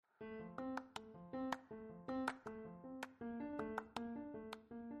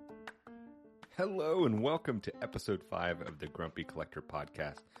Hello and welcome to episode 5 of the Grumpy Collector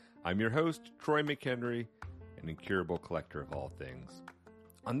podcast. I'm your host, Troy McHenry, an incurable collector of all things.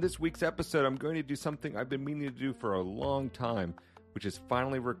 On this week's episode, I'm going to do something I've been meaning to do for a long time, which is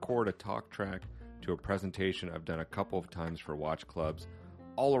finally record a talk track to a presentation I've done a couple of times for watch clubs,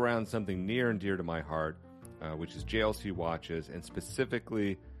 all around something near and dear to my heart, which is JLC watches, and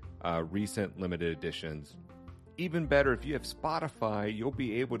specifically recent limited editions. Even better, if you have Spotify, you'll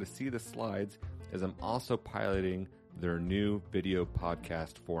be able to see the slides as I'm also piloting their new video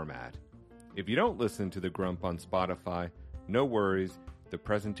podcast format. If you don't listen to the Grump on Spotify, no worries. The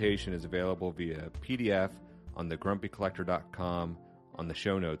presentation is available via PDF on thegrumpycollector.com on the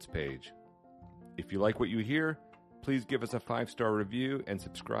show notes page. If you like what you hear, please give us a 5-star review and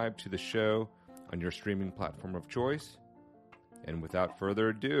subscribe to the show on your streaming platform of choice. And without further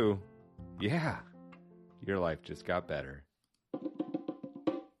ado, your life just got better.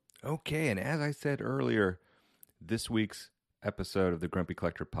 Okay, and as I said earlier, this week's episode of the Grumpy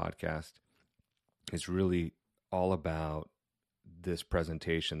Collector podcast is really all about this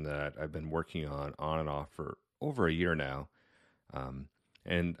presentation that I've been working on and off for over a year now.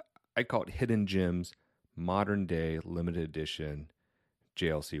 And I call it Hidden Gems, Modern Day Limited Edition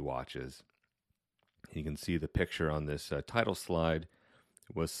JLC Watches. You can see the picture on this title slide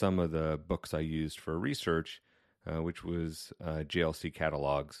was some of the books I used for research, which was JLC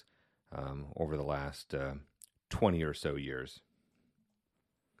catalogs over the last 20 or so years.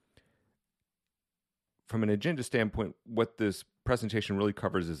 From an agenda standpoint, what this presentation really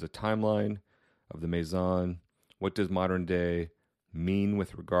covers is a timeline of the Maison. What does modern day mean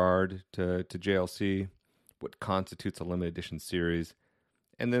with regard to JLC? What constitutes a limited edition series?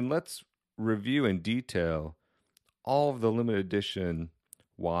 And then let's review in detail all of the limited edition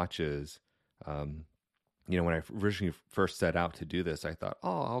watches. When I originally first set out to do this, I thought,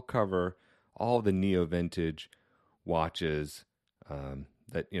 I'll cover all the neo-vintage watches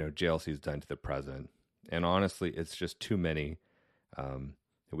that JLC has done to the present. And honestly, it's just too many.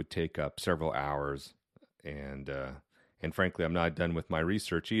 It would take up several hours, and frankly, I'm not done with my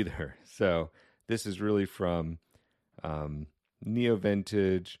research either. So this is really from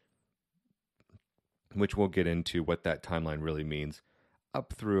neo-vintage, which we'll get into what that timeline really means,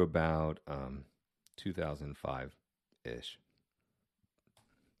 up through about 2005-ish.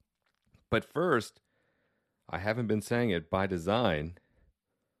 But first, I haven't been saying it by design,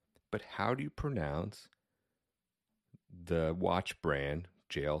 but how do you pronounce the watch brand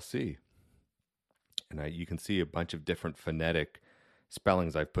JLC? And you can see a bunch of different phonetic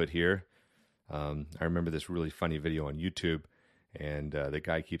spellings I've put here. I remember this really funny video on YouTube, and the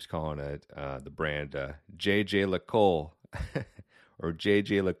guy keeps calling it the brand Jaeger-LeCoultre or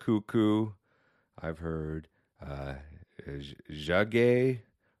Jaeger-LeCoultre. I've heard Jaeger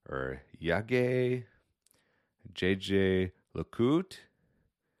or Jaeger, Jaeger-LeCoultre,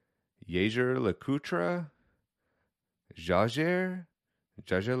 Jaeger-LeCoultre,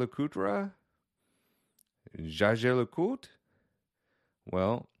 Jaeger-LeCoultre, Jaeger-LeCoultre.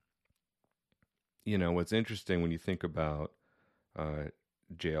 Well, what's interesting when you think about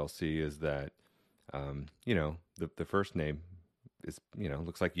JLC is that, the first name is,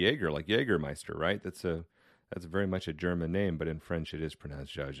 looks like Jaeger, like Jägermeister, right? That's very much a German name, but in French it is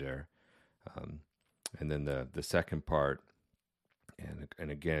pronounced Jaeger. And then the second part,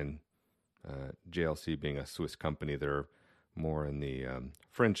 and again, JLC being a Swiss company, they're more in the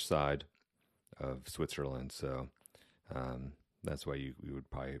French side of Switzerland. So that's why you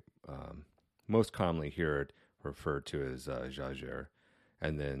would probably most commonly hear it referred to as Jaeger.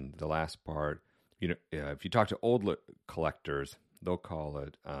 And then the last part, if you talk to old collectors, they'll call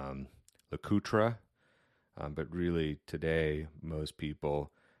it LeCoultre. But really today, most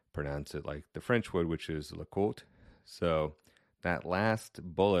people pronounce it like the French would, which is LeCoultre. So that last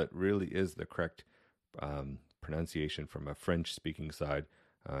bullet really is the correct pronunciation from a French-speaking side,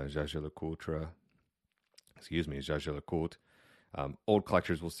 Jaeger-LeCoultre. Jaeger-LeCoultre. Old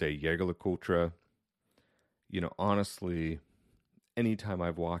collectors will say Jaeger-LeCoultre. Honestly, anytime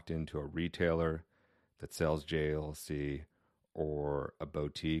I've walked into a retailer that sells JLC or a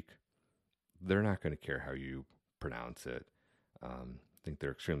boutique, they're not going to care how you pronounce it. I think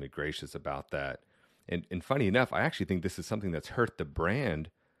they're extremely gracious about that. And funny enough, I actually think this is something that's hurt the brand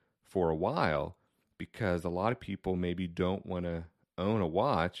for a while, because a lot of people maybe don't want to own a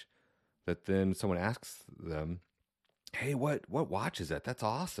watch that then someone asks them, hey, what watch is that? That's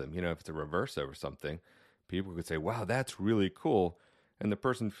awesome. If it's a Reverso or something, people could say, wow, that's really cool. And the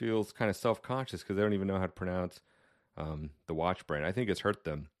person feels kind of self-conscious because they don't even know how to pronounce the watch brand. I think it's hurt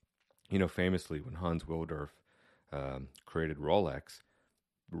them. Famously, when Hans Willdorf created Rolex,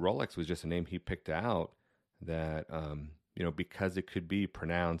 Rolex was just a name he picked out that, because it could be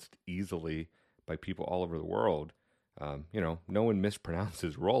pronounced easily by people all over the world. No one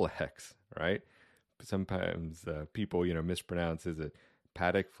mispronounces Rolex, right? Sometimes people, mispronounce, is it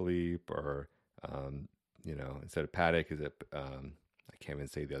Patek Philippe, or, instead of Patek, is it, I can't even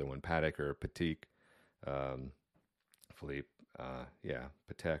say the other one, Patek or Patek, Philippe,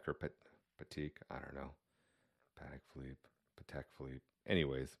 Patek or Patek, I don't know, Patek Philippe, Patek Philippe.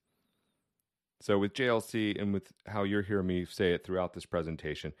 Anyways, so with JLC and with how you're hearing me say it throughout this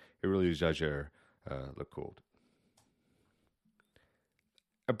presentation, it really is Jaeger-LeCoultre.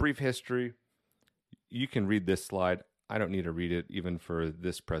 A brief history. You can read this slide. I don't need to read it even for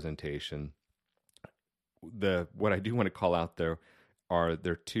this presentation. What I do want to call out there are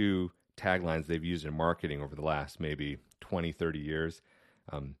their two taglines they've used in marketing over the last maybe 20, 30 years.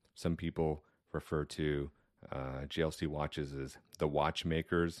 Some people refer to JLC watches as the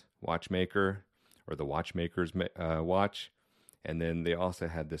watchmaker's watchmaker, or the watchmaker's watch. And then they also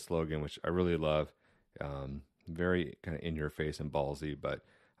had this slogan, which I really love, very kind of in your face and ballsy, but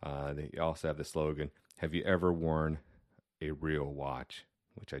they also have the slogan, "Have you ever worn a real watch?"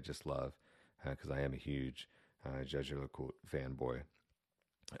 Which I just love, because I am a huge Jaeger-LeCoultre fanboy.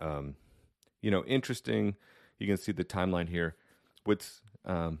 Interesting. You can see the timeline here. What's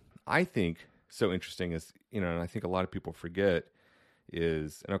I think so interesting is, and I think a lot of people forget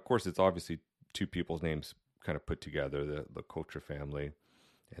is, and of course it's obviously two people's names kind of put together, the LeCoultre family,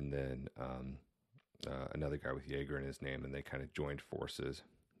 and then another guy with Jaeger in his name, and they kind of joined forces.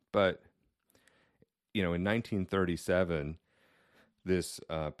 But, in 1937, this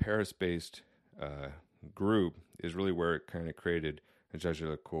Paris-based group is really where it kind of created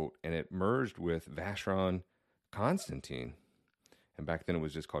Jaeger-LeCoultre, and it merged with Vacheron Constantin. And back then it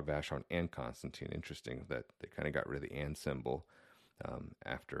was just called Vacheron and Constantin. Interesting that they kind of got rid of the and symbol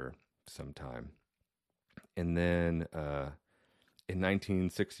after some time. And then in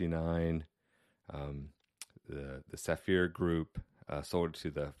 1969, the Saphir group sold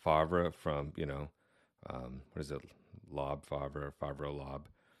to the Favre from, what is it, Loeb Favre, Favre Loeb,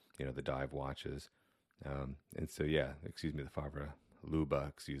 the dive watches. And so, the Favre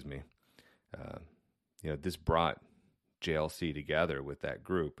Luba, this brought JLC together with that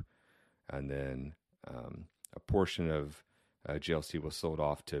group. And then a portion of JLC was sold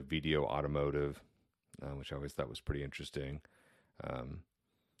off to Video Automotive, which I always thought was pretty interesting. And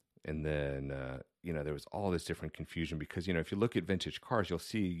then, there was all this different confusion because, if you look at vintage cars, you'll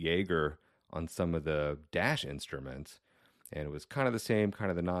see Jaeger on some of the dash instruments. And it was kind of the same,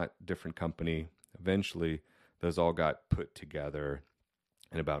 kind of the not different company. Eventually, those all got put together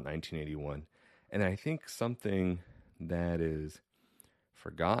in about 1981. And I think something that is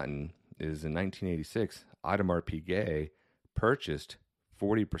forgotten is in 1986, Audemars Piguet purchased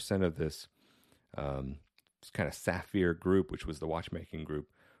 40% of this kind of Saphir group, which was the watchmaking group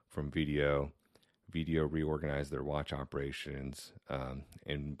from Video. Video reorganized their watch operations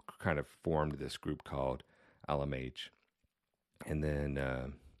and kind of formed this group called LMH. And then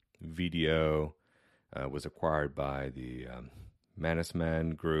Video was acquired by the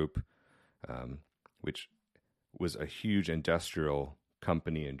Mannesmann Group, which was a huge industrial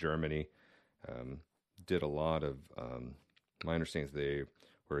company in Germany. Did a lot of, my understanding is they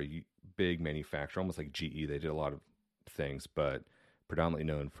were a big manufacturer, almost like GE. They did a lot of things, but predominantly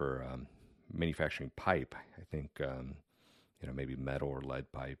known for manufacturing pipe. I think, maybe metal or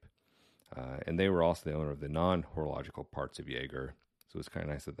lead pipe. And they were also the owner of the non-horological parts of Jaeger. So it was kind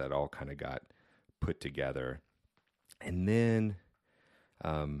of nice that all kind of got put together. And then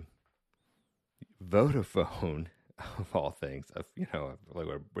Vodafone, of all things,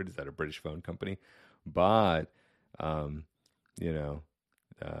 what is that, a British phone company? But,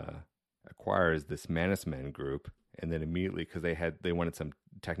 acquires this Mannesmann Group, and then immediately, because they wanted some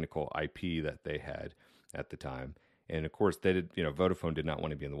technical IP that they had at the time. And of course, they did. Vodafone did not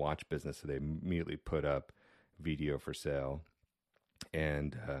want to be in the watch business, so they immediately put up Video for sale.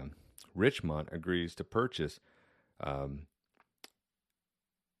 And Richemont agrees to purchase 40%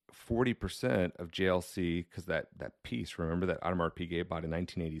 of JLC, because that piece, remember that Audemars Piguet bought in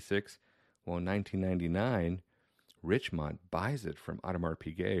 1986? Well, in 1999, Richemont buys it from Audemars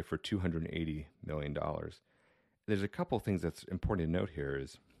Piguet for $280 million. There's a couple things that's important to note here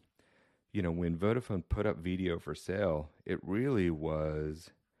is, when Vodafone put up Video for sale, it really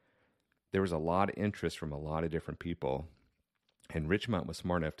was, there was a lot of interest from a lot of different people. And Richemont was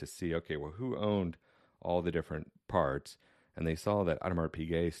smart enough to see, okay, well, who owned all the different parts? And they saw that Audemars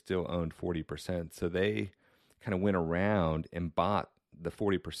Piguet still owned 40%. So they kind of went around and bought the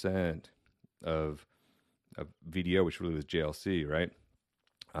 40% of Video, which really was JLC, right?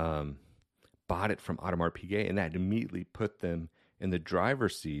 bought it from Audemars Piguet, and that immediately put them in the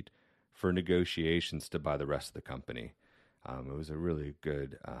driver's seat for negotiations to buy the rest of the company. It was a really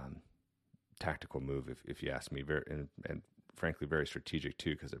good tactical move, if you ask me, and frankly, very strategic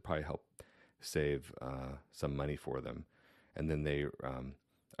too, because it probably helped save some money for them. And then they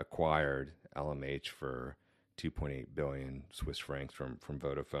acquired LMH for 2.8 billion Swiss francs from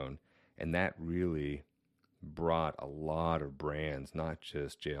Vodafone, and that really brought a lot of brands, not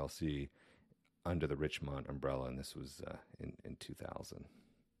just JLC, under the Richemont umbrella, and this was in 2000.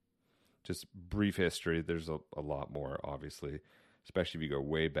 Just brief history. There's a lot more, obviously, especially if you go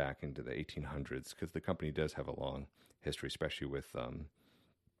way back into the 1800s, because the company does have a long history, especially with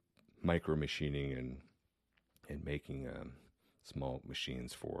micro machining and making small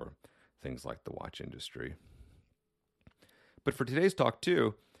machines for things like the watch industry. But for today's talk,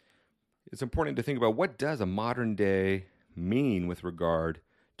 too, it's important to think about what does a modern day mean with regard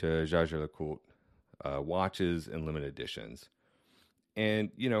to Jaeger-LeCoultre watches and limited editions.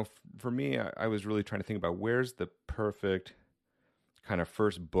 And, for me, I was really trying to think about where's the perfect kind of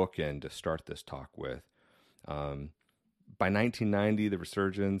first bookend to start this talk with. By 1990, the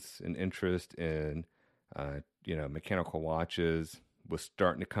resurgence and interest in, mechanical watches was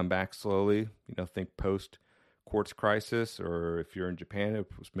starting to come back slowly. Think post-quartz crisis, or if you're in Japan, it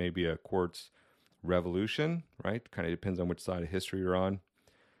was maybe a quartz revolution, right? Kind of depends on which side of history you're on.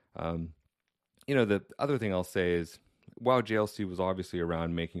 The other thing I'll say is, while JLC was obviously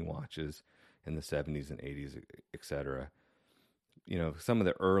around making watches in the 70s and 80s, et cetera, some of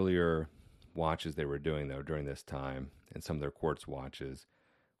the earlier watches they were doing, though, during this time, and some of their quartz watches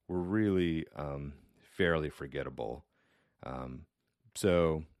were really fairly forgettable.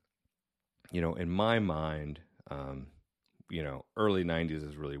 So, in my mind, early 90s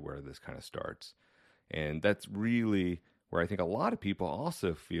is really where this kind of starts. And that's really where I think a lot of people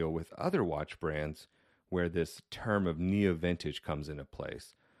also feel with other watch brands where this term of neo-vintage comes into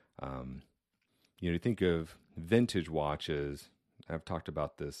place. You think of vintage watches. I've talked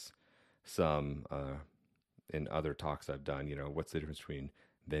about this some in other talks I've done. What's the difference between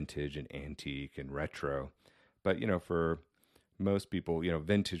vintage and antique and retro? But, for most people,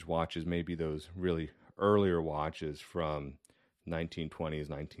 vintage watches may be those really earlier watches from 1920s,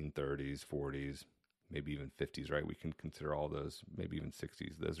 1930s, 40s, maybe even 50s, right? We can consider all those, maybe even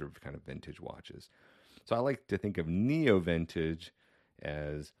 60s. Those are kind of vintage watches. So I like to think of neo-vintage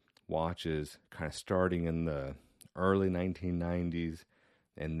as watches kind of starting in the early 1990s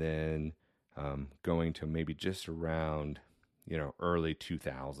and then going to maybe just around, early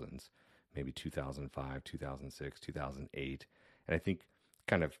 2000s, maybe 2005, 2006, 2008. And I think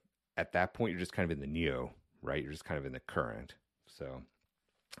kind of at that point, you're just kind of in the neo, right? You're just kind of in the current. So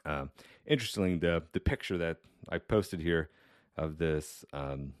interestingly, the picture that I posted here of this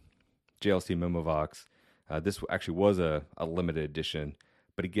JLC Memovox, this actually was a limited edition,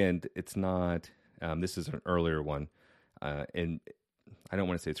 but again, it's not, this is an earlier one, and I don't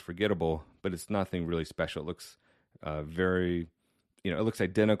want to say it's forgettable, but it's nothing really special. It looks very, it looks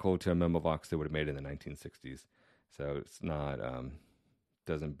identical to a Memovox they would have made in the 1960s, so it's not,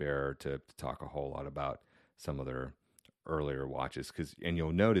 doesn't bear to talk a whole lot about some of their earlier watches, and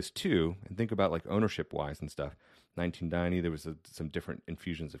you'll notice too, and think about like ownership wise and stuff. 1990, there was some different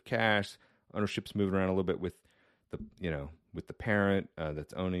infusions of cash. Ownership's moving around a little bit with the parent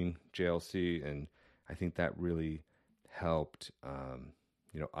that's owning JLC, and I think that really helped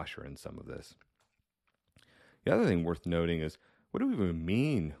usher in some of this. The other thing worth noting is, what do we even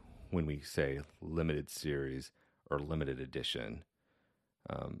mean when we say limited series or limited edition?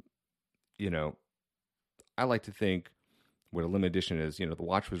 I like to think what a limited edition is, the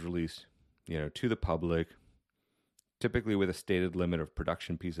watch was released, to the public, typically with a stated limit of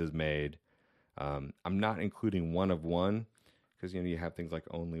production pieces made. I'm not including one of one because, you have things like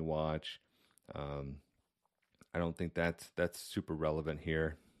only watch. I don't think that's super relevant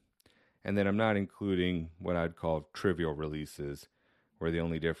here. And then I'm not including what I'd call trivial releases, where the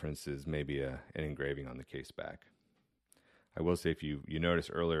only difference is maybe an engraving on the case back. I will say, if you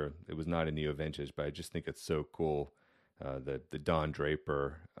noticed earlier, it was not a neo-vintage, but I just think it's so cool. The Don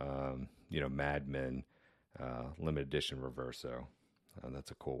Draper, Mad Men limited edition Reverso.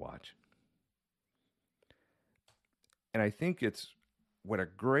 That's a cool watch. And I think it's what a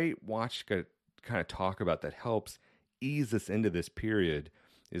great watch could kind of talk about that helps ease us into this period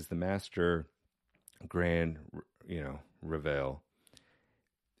is the Master Grand, Reveil.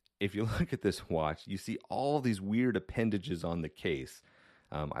 If you look at this watch, you see all these weird appendages on the case.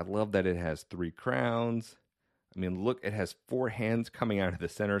 I love that it has 3 crowns. I mean, look, it has 4 hands coming out of the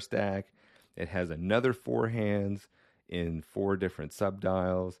center stack. It has another 4 hands in 4 different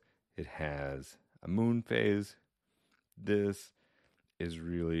subdials. It has a moon phase. This is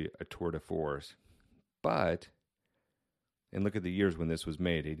really a tour de force. But, and look at the years when this was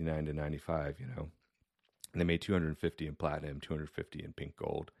made, 89 to 95, and they made 250 in platinum, 250 in pink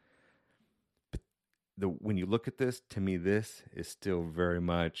gold. But when you look at this, to me, this is still very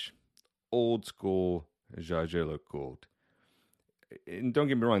much old school Jaeger-LeCoultre. And don't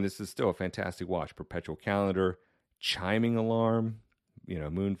get me wrong, this is still a fantastic watch. Perpetual calendar, chiming alarm,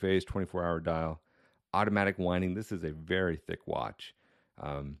 moon phase, 24-hour dial, automatic winding. This is a very thick watch.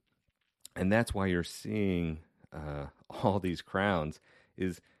 And that's why you're seeing all these crowns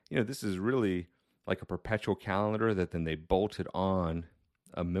is, this is really like a perpetual calendar that then they bolted on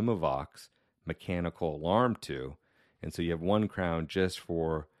a Mimovox mechanical alarm to. And so you have one crown just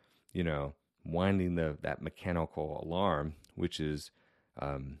for, winding that mechanical alarm, which is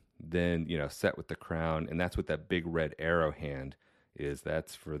then, set with the crown. And that's what that big red arrow hand is.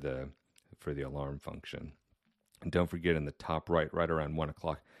 That's for the alarm function. And don't forget in the top right around 1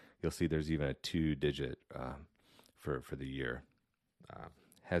 o'clock, you'll see there's even a 2-digit for the year.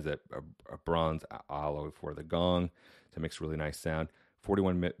 Has a bronze alloy for the gong, so it makes a really nice sound.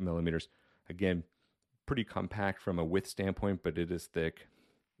 41 millimeters. Again, pretty compact from a width standpoint, but it is thick.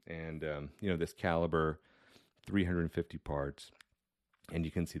 And, this caliber, 350 parts. And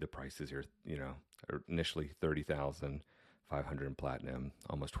you can see the prices here, initially $30,500 in platinum,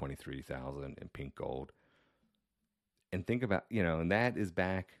 almost $23,000 in pink gold. And think about, and that is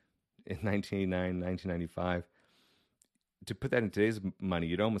back in 1989, 1995. To put that in today's money,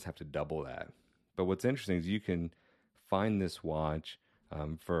 you'd almost have to double that. But what's interesting is you can find this watch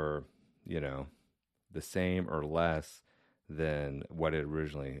for, the same or less than what it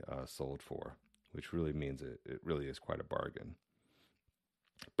originally sold for, which really means it really is quite a bargain.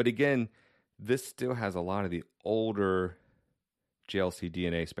 But again, this still has a lot of the older JLC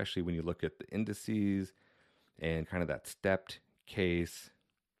DNA, especially when you look at the indices and kind of that stepped case.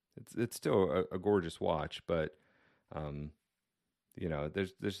 It's still a gorgeous watch, but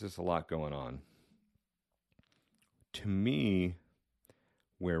there's just a lot going on. To me,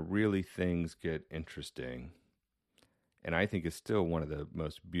 where really things get interesting, and I think is still one of the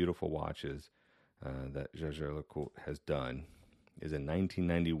most beautiful watches that Jaeger-LeCoultre has done, is in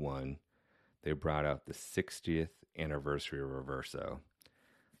 1991, they brought out the 60th anniversary Reverso.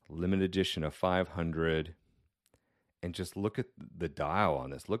 Limited edition of 500. And just look at the dial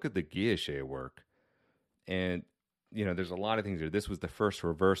on this. Look at the guilloche work. And, there's a lot of things here. This was the first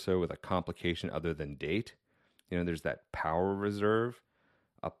Reverso with a complication other than date. There's that power reserve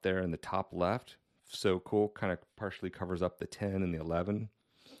up there in the top left. So cool. Kind of partially covers up the 10 and the 11.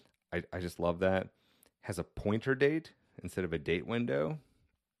 I just love that. Has a pointer date instead of a date window,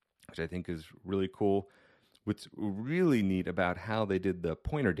 which I think is really cool. What's really neat about how they did the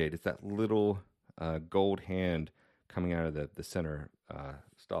pointer date is that little gold hand coming out of the center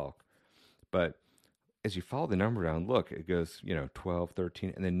stalk. But as you follow the number down, look, it goes, 12,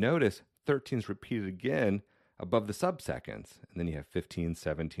 13, and then notice 13 is repeated again above the sub-seconds. And then you have 15,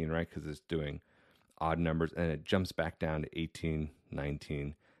 17, right? Because it's doing odd numbers, and it jumps back down to 18,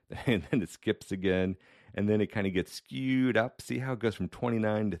 19, and then it skips again, and then it kind of gets skewed up. See how it goes from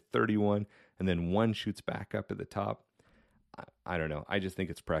 29 to 31, and then 1 shoots back up at the top? I don't know. I just think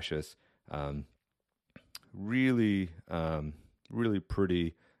it's precious. Really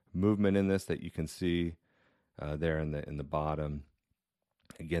pretty movement in this that you can see there in the bottom.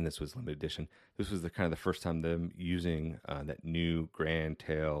 Again, this was limited edition. This was the first time them using that new grand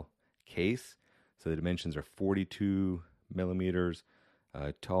tail case. So the dimensions are 42 millimeters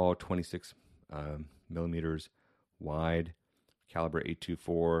tall, 26 millimeters wide, caliber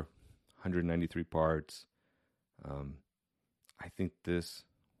 824, 193 parts. I think this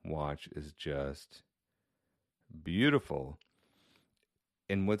watch is just beautiful.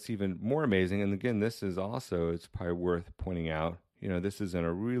 And what's even more amazing, and again, this is also, it's probably worth pointing out, this is in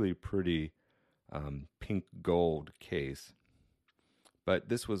a really pretty pink gold case. But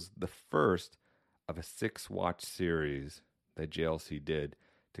this was the first of a 6-watch series that JLC did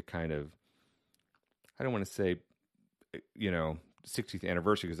to kind of, I don't want to say, 60th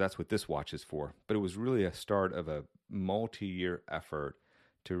anniversary, because that's what this watch is for. But it was really a start of a multi-year effort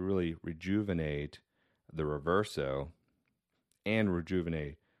to really rejuvenate the Reverso and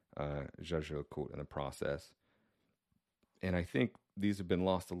rejuvenate Jaeger-LeCoultre in the process. And I think these have been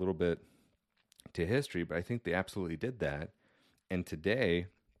lost a little bit to history, but I think they absolutely did that. And today,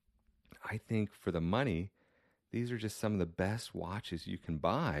 I think for the money, these are just some of the best watches you can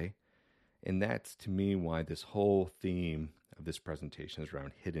buy. And that's, to me, why this whole theme of this presentation is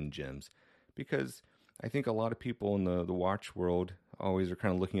around hidden gems. Because I think a lot of people in the watch world always are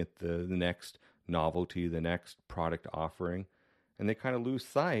kind of looking at the next novelty, the next product offering, and they kind of lose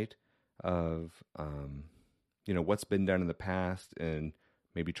sight of what's been done in the past and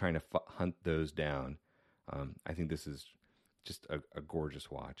maybe trying to hunt those down. I think this is just a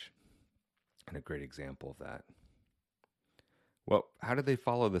gorgeous watch and a great example of that. Well, how did they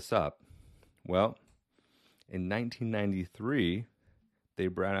follow this up? Well, in 1993, they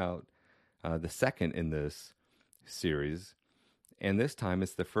brought out the second in this series, and this time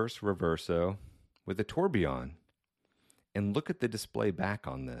it's the first Reverso with a tourbillon. And look at the display back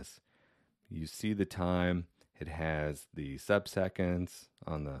on this. You see the time. It has the sub-seconds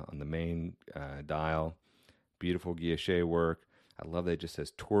on the main dial. Beautiful guilloche work. I love that it just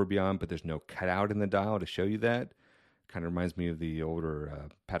says tourbillon, but there's no cutout in the dial to show you that. Kind of reminds me of the older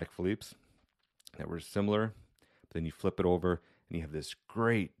Patek Philippe's that were similar. But then you flip it over, and you have this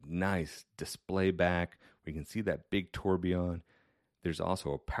great, nice display back where you can see that big tourbillon. There's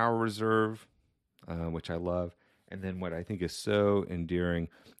also a power reserve, which I love. And then what I think is so endearing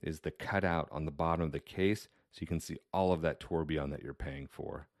is the cutout on the bottom of the case, so you can see all of that tourbillon that you're paying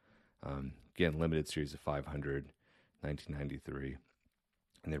for. Again, limited series of 500, 1993.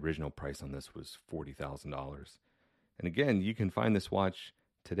 And the original price on this was $40,000. And again, you can find this watch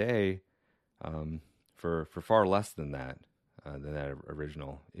today for far less than that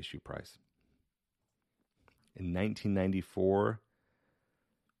original issue price. In 1994,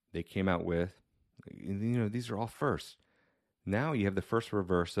 they came out with, these are all firsts. Now you have the first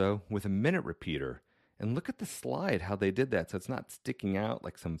Reverso with a minute repeater. And look at the slide, how they did that. So it's not sticking out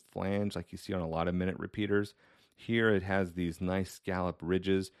like some flange like you see on a lot of minute repeaters. Here it has these nice scallop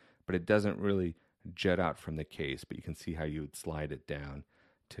ridges, but it doesn't really jut out from the case. But you can see how you would slide it down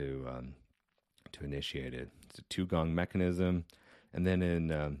to initiate it. It's a 2-gong mechanism. And then in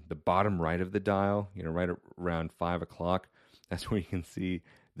the bottom right of the dial, right around 5 o'clock, that's where you can see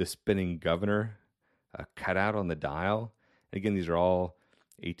the spinning governor cut out on the dial. And again, these are all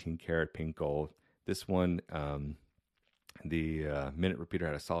 18 karat pink gold. This one, the minute repeater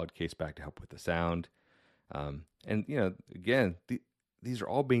had a solid case back to help with the sound. And, again, these are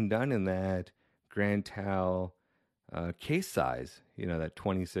all being done in that Grand Tal case size, that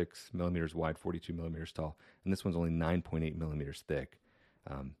 26 millimeters wide, 42 millimeters tall. And this one's only 9.8 millimeters thick.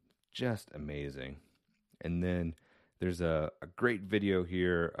 Just amazing. And then there's a great video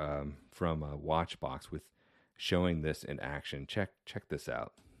here from Watchbox with showing this in action. Check this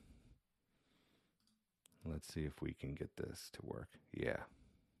out. Let's see if we can get this to work. Yeah.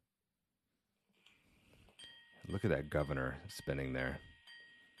 Look at that governor spinning there.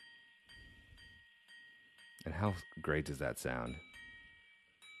 And how great does that sound?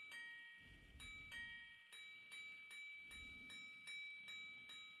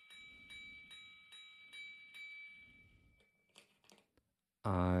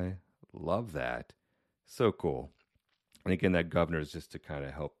 I love that. So cool. And again, that governor is just to kind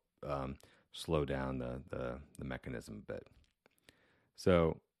of help slow down the mechanism a bit.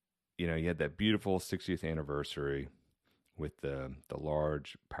 So, you had that beautiful 60th anniversary with the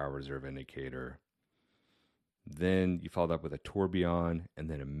large power reserve indicator. Then you followed up with a tourbillon and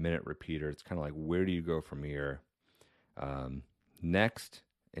then a minute repeater. It's kind of like, where do you go from here? Next,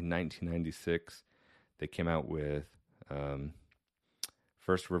 in 1996, they came out with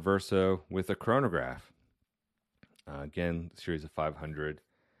first Reverso with a chronograph. Again, series of 500.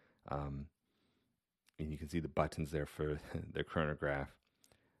 And you can see the buttons there for the chronograph.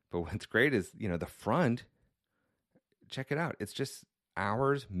 But what's great is, the front, check it out. It's just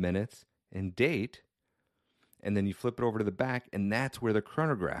hours, minutes, and date. And then you flip it over to the back, and that's where the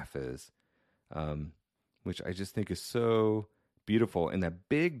chronograph is, which I just think is so beautiful. And that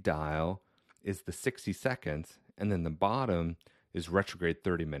big dial is the 60 seconds, and then the bottom is retrograde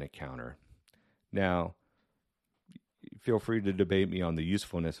 30-minute counter. Now, feel free to debate me on the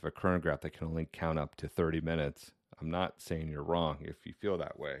usefulness of a chronograph that can only count up to 30 minutes. I'm not saying you're wrong if you feel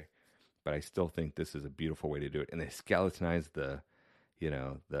that way, but I still think this is a beautiful way to do it. And they skeletonize the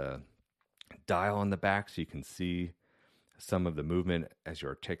dial on the back so you can see some of the movement as you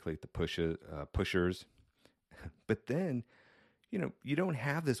articulate the pushers. But then, you don't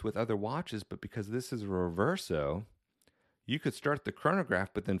have this with other watches, but because this is a Reverso, you could start the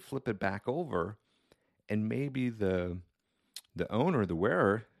chronograph, but then flip it back over, and maybe the owner, the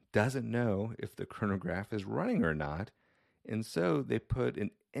wearer, doesn't know if the chronograph is running or not. And so they put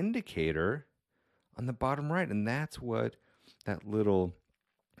an indicator on the bottom right, and that's what that little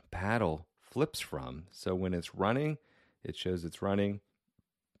paddle flips from. So when it's running, it shows it's running,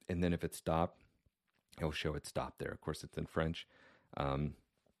 and then if it's stopped, it'll show it stopped there. Of course, it's in French.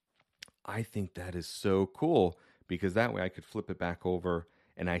 I think that is so cool because that way I could flip it back over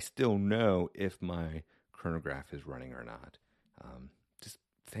and I still know if my chronograph is running or not. Just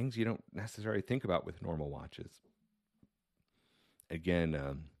things you don't necessarily think about with normal watches.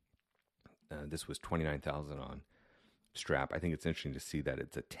 Again, this was $29,000 on strap. I think it's interesting to see that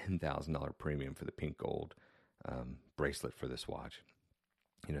it's a $10,000 premium for the pink gold bracelet for this watch.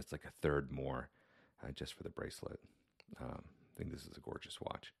 It's like a third more just for the bracelet. I think this is a gorgeous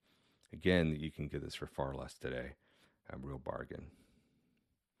watch. Again, you can get this for far less today. A real bargain.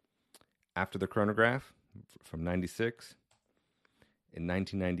 After the chronograph from 96, in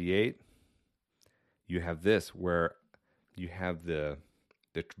 1998, you have this where you have the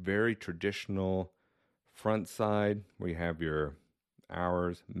very traditional front side where you have your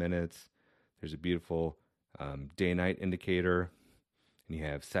hours, minutes. There's a beautiful day-night indicator, and you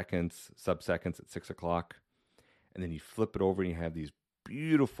have seconds, sub-seconds at 6 o'clock. And then you flip it over and you have these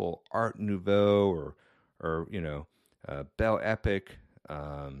beautiful Art Nouveau or Belle Epic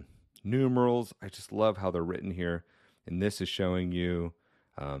numerals. I just love how they're written here. And this is showing you,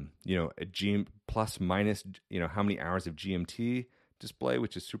 a plus minus, how many hours of GMT display,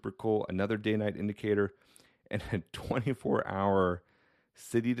 which is super cool. Another day-night indicator and a 24-hour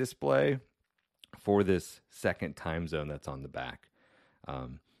city display for this second time zone that's on the back.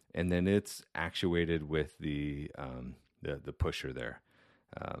 And then it's actuated with the pusher there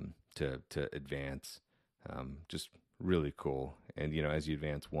to advance. Just really cool. And, as you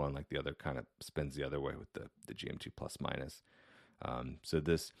advance one, like the other kind of spins the other way with the GMT plus minus. So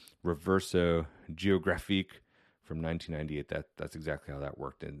this Reverso Geographique from 1998, that's exactly how that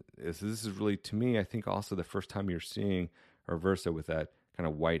worked. And this is really, to me, I think also the first time you're seeing a Reverso with that kind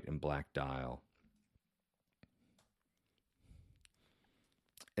of white and black dial.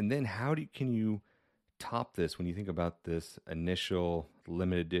 And then can you top this when you think about this initial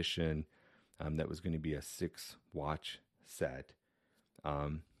limited edition that was going to be a 6-watch set?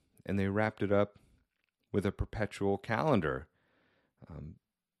 And they wrapped it up with a perpetual calendar.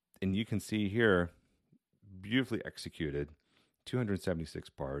 And you can see here, beautifully executed, 276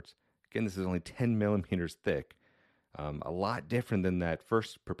 parts. Again, this is only 10 millimeters thick. A lot different than that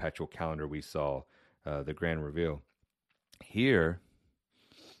first perpetual calendar we saw, the Grand Reveal. Here,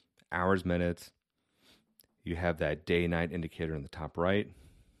 hours, minutes, you have that day-night indicator in the top right.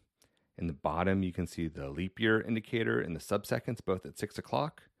 In the bottom, you can see the leap year indicator and the sub-seconds, both at 6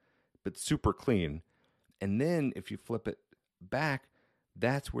 o'clock, but super clean. And then if you flip it back,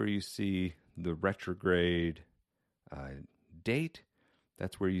 that's where you see the retrograde date.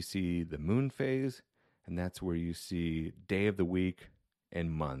 That's where you see the moon phase. And that's where you see day of the week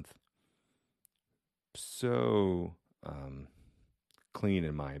and month. So clean,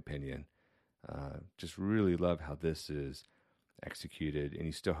 in my opinion. Just really love how this is executed. And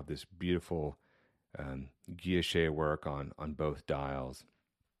you still have this beautiful guilloche work on both dials.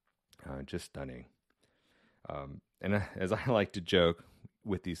 Just stunning. And as I like to joke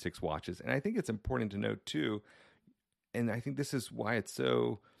with these 6 watches, and I think it's important to note too, and I think this is why it's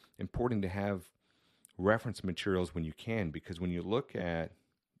so important to have reference materials when you can, because when you look at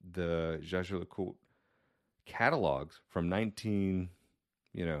the Jaeger-LeCoultre catalogs from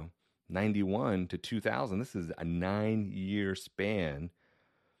 1991 to 2000, this is a 9-year span.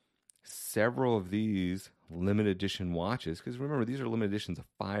 Several of these limited edition watches, because remember, these are limited editions of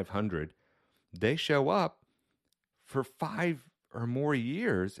 500, they show up for 5 or more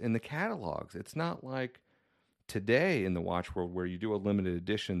years in the catalogs. It's not like today in the watch world where you do a limited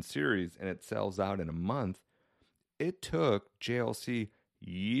edition series and it sells out in a month. It took JLC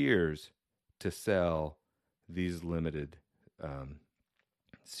years to sell these limited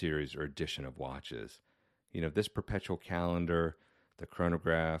series or edition of watches. This perpetual calendar, the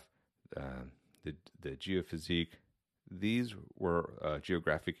chronograph, the geophysique, these were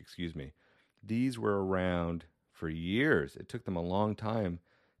geographic, these were around for years. It took them a long time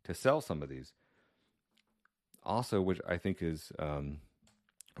to sell some of these. Also, which I think is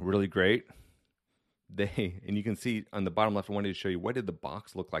really great, and you can see on the bottom left, I wanted to show you what did the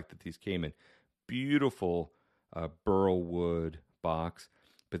box look like that these came in. Beautiful burl wood box.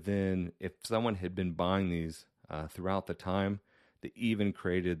 But then if someone had been buying these throughout the time, they even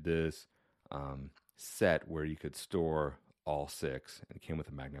created this set where you could store all 6, and it came with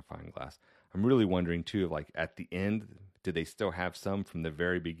a magnifying glass. I'm really wondering too, like at the end, did they still have some from the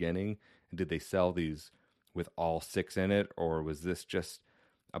very beginning? And did they sell these with all 6 in it? Or was this just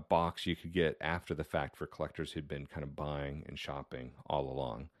a box you could get after the fact for collectors who'd been kind of buying and shopping all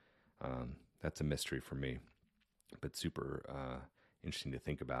along? That's a mystery for me, but super interesting to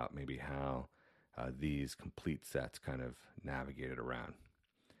think about maybe how these complete sets kind of navigated around.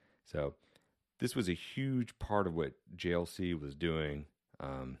 So this was a huge part of what JLC was doing,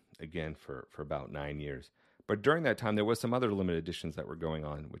 again, for about 9 years. But during that time, there was some other limited editions that were going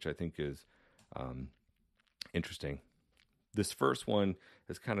on, which I think is interesting. This first one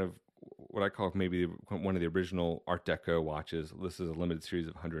is kind of what I call maybe one of the original Art Deco watches. This is a limited series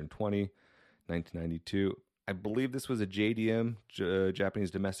of 120, 1992. I believe this was a JDM,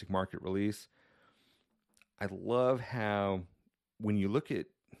 Japanese domestic market release. I love how when you look at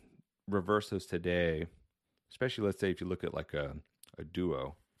reversos today, especially let's say if you look at like a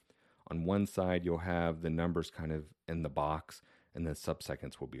duo, on one side you'll have the numbers kind of in the box, and then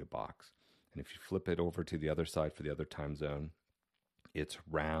subseconds will be a box. And if you flip it over to the other side for the other time zone, it's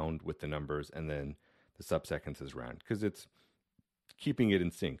round with the numbers, and then the subseconds is round because it's keeping it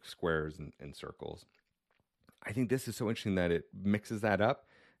in sync, squares and circles. I think this is so interesting that it mixes that up,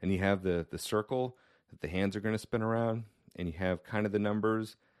 and you have the circle that the hands are going to spin around, and you have kind of the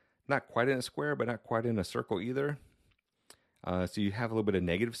numbers, not quite in a square, but not quite in a circle either. So you have a little bit of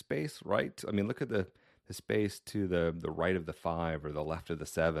negative space, right? I mean, look at the space to the right of the 5 or the left of the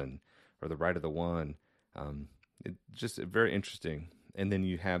 7 or the right of the 1. Just very interesting. And then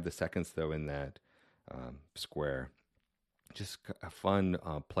you have the seconds, though, in that square. Just a fun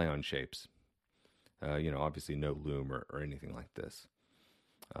play on shapes. Obviously no loom or anything like this.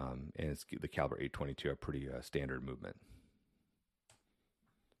 And it's the caliber 822, a pretty standard movement.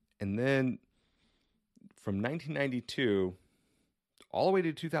 And then from 1992 all the way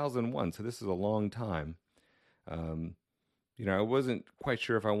to 2001, so this is a long time. I wasn't quite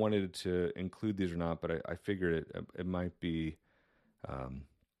sure if I wanted to include these or not, but I figured it might be,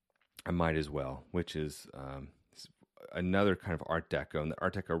 I might as well, which is another kind of Art Deco. And the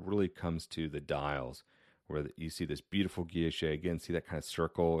Art Deco really comes to the dials, where you see this beautiful guilloche. Again, see that kind of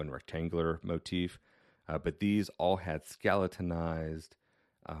circle and rectangular motif. But these all had skeletonized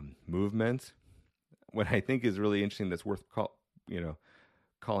movements. What I think is really interesting that's worth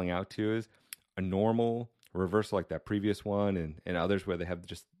calling out to is a normal reversal like that previous one and others where they have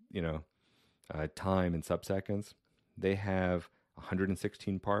just, time and subseconds. They have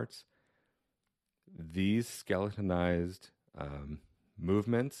 116 parts. These skeletonized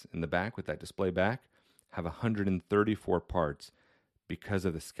movements in the back with that display back have 134 parts because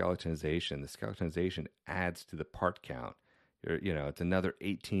of the skeletonization. The skeletonization adds to the part count. It's another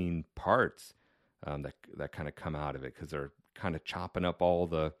 18 parts that kind of come out of it because they're kind of chopping up all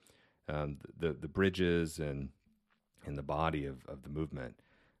the bridges and the body of the movement.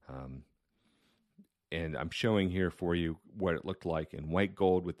 And I'm showing here for you what it looked like in white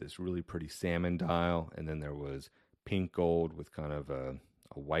gold with this really pretty salmon dial. And then there was pink gold with kind of a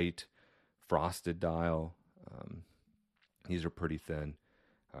white frosted dial. These are pretty thin,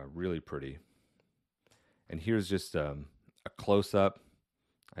 really pretty. And here's just a close-up.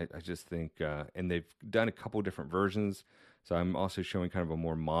 I just think, and they've done a couple different versions. So I'm also showing kind of a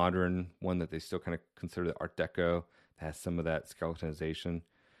more modern one that they still kind of consider the Art Deco. That has some of that skeletonization.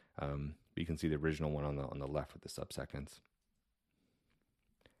 But you can see the original one on the left with the subseconds.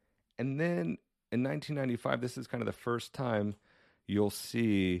 And then in 1995, this is kind of the first time you'll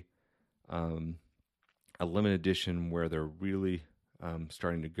see a limited edition where they're really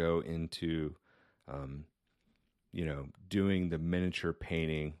starting to go into doing the miniature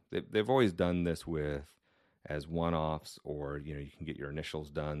painting. They've always done this as one-offs, or you can get your initials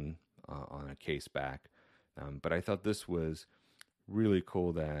done on a case back. But I thought this was really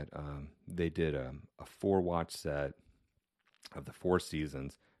cool that they did a 4-watch set of the 4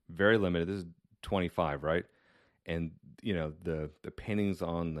 seasons, very limited. This is 25, right? And the paintings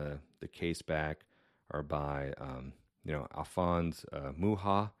on the case back are by Alphonse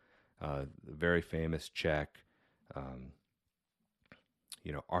Muha, the very famous Czech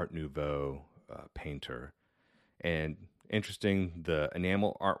Art Nouveau painter. And interesting, the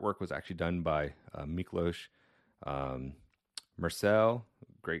enamel artwork was actually done by Miklos Marcel,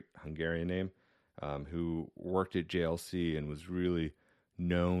 great Hungarian name, who worked at JLC and was really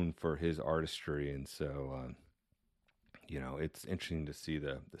known for his artistry. And so, it's interesting to see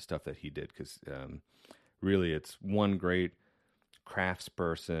the stuff that he did because really it's one great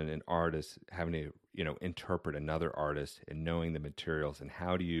craftsperson and artist having to, interpret another artist and knowing the materials and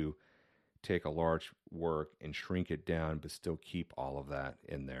how do you take a large work and shrink it down but still keep all of that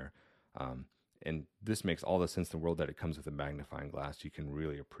in there. And this makes all the sense in the world that it comes with a magnifying glass. You can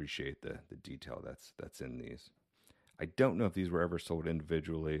really appreciate the detail that's in these. I don't know if these were ever sold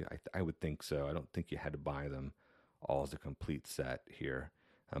individually. I would think so. I don't think you had to buy them all as a complete set here.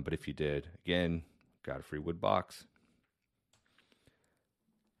 But if you did, again, got a free wood box.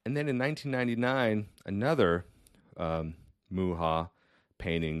 And then in 1999, another Muha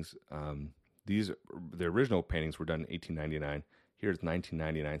paintings. The original paintings were done in 1899. Here it's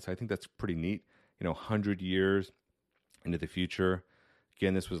 1999. So I think that's pretty neat. 100 years into the future.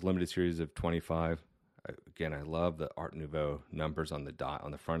 Again, this was a limited series of 25. Again, I love the Art Nouveau numbers on the dial,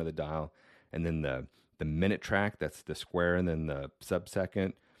 on the front of the dial, and then the minute track, that's the square, and then the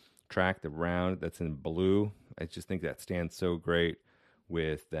sub-second track, the round, that's in blue. I just think that stands so great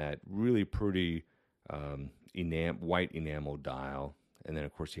with that really pretty white enamel dial, and then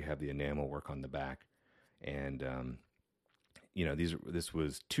of course you have the enamel work on the back, and this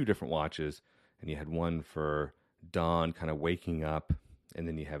was two different watches, and you had one for dawn, kind of waking up, and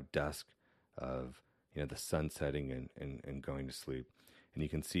then you have dusk of the sun setting and going to sleep. And you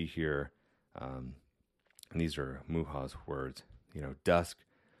can see here, and these are Muha's words, dusk,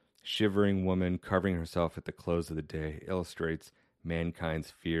 shivering woman covering herself at the close of the day, illustrates mankind's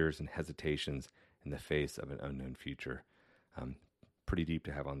fears and hesitations in the face of an unknown future. Pretty deep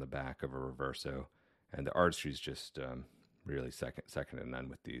to have on the back of a reverso, and the artistry is just really second to none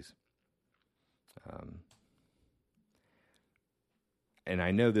with these. And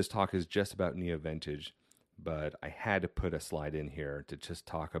I know this talk is just about neo-vintage, but I had to put a slide in here to just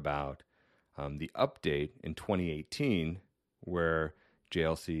talk about the update in 2018, where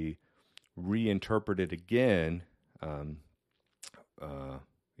JLC reinterpreted again,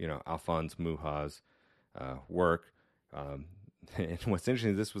 Alphonse Muha's work. And what's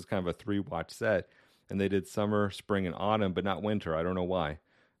interesting is this was kind of a 3-watch set, and they did summer, spring, and autumn, but not winter. I don't know why.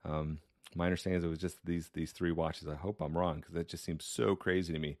 My understanding is it was just these 3 watches. I hope I'm wrong, because that just seems so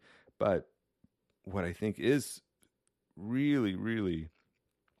crazy to me. But what I think is really, really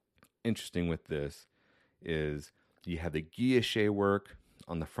interesting with this is you have the guilloche work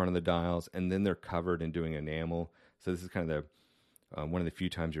on the front of the dials, and then they're covered in doing enamel. So this is kind of one of the few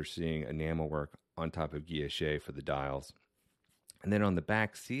times you're seeing enamel work on top of guilloche for the dials. And then on the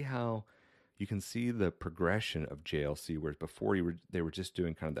back, see how you can see the progression of JLC, whereas before they were just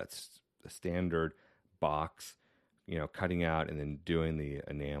doing kind of that standard box, cutting out and then doing the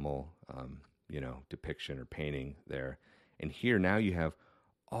enamel, depiction or painting there. And here now you have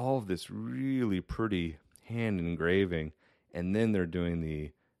all of this really pretty hand engraving, and then they're doing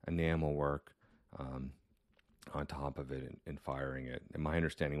the enamel work on top of it and firing it. And my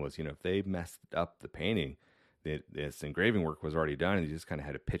understanding was, if they messed up the painting, this engraving work was already done, and you just kind of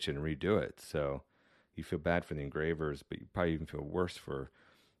had to pitch it and redo it. So you feel bad for the engravers, but you probably even feel worse for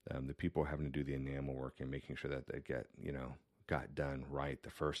the people having to do the enamel work and making sure that they got done right the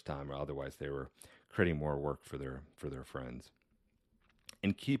first time, or otherwise they were creating more work for their friends.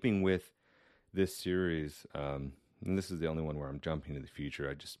 In keeping with this series, and this is the only one where I'm jumping to the future,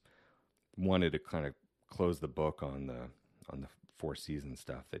 I just wanted to kind of close the book on the 4 season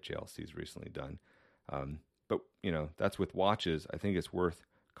stuff that JLC's recently done. But that's with watches. I think it's worth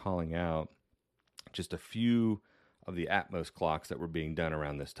calling out just a few of the Atmos clocks that were being done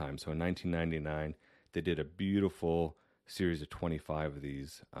around this time. So in 1999, they did a beautiful series of 25 of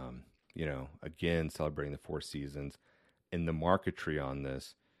these, again, celebrating the 4 seasons. And the marquetry on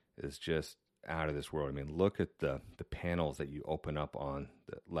this is just out of this world. I mean, look at the panels that you open up on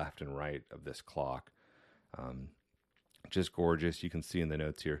the left and right of this clock. Just gorgeous. You can see in the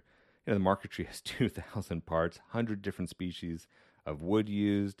notes here, the marquetry has 2,000 parts, 100 different species of wood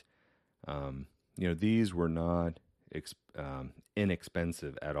used. These were not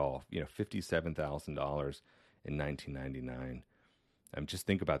inexpensive at all. $57,000 in 1999. Just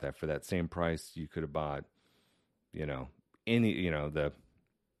think about that. For that same price, you could have bought, the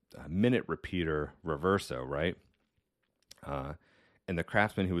minute repeater reverso, right? And the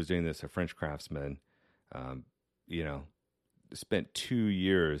craftsman who was doing this, a French craftsman, spent 2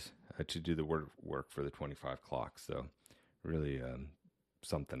 years to do the work for the 25 clocks. So really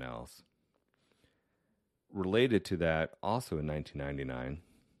something else. Related to that, also in 1999,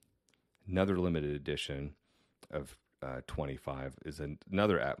 another limited edition of 25 is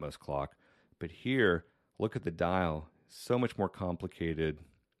another Atmos clock. But here, look at the dial, so much more complicated,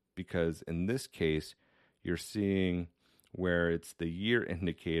 because in this case, you're seeing where it's the year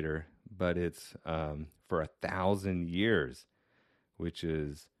indicator, but it's for 1,000 years, which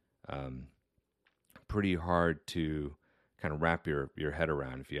is pretty hard to kind of wrap your head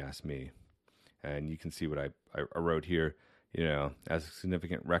around, if you ask me. And you can see what I wrote here. As a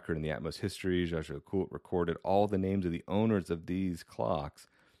significant record in the Atmos history, Jaeger-LeCoultre recorded all the names of the owners of these clocks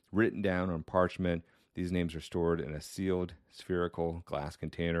written down on parchment. These names are stored in a sealed spherical glass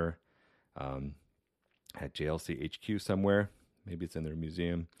container at JLC HQ somewhere. Maybe it's in their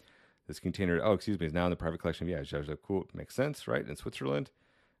museum. This container, is now in the private collection. Yeah, Jaeger-LeCoultre makes sense, right? In Switzerland.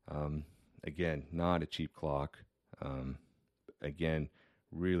 Again, not a cheap clock. Again,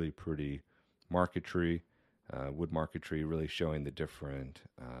 really pretty marquetry, wood marquetry, really showing the different,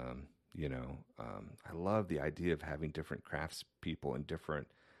 I love the idea of having different craftspeople and different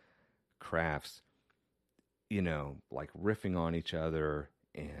crafts, like riffing on each other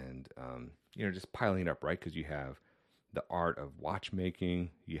and, just piling up, right? Because you have the art of watchmaking,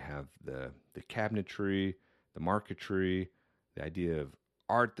 you have the cabinetry, the marquetry, the idea of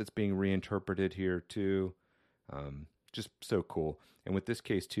art that's being reinterpreted here too. Just so cool. And with this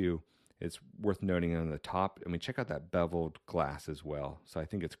case too, it's worth noting on the top. I mean, check out that beveled glass as well. So I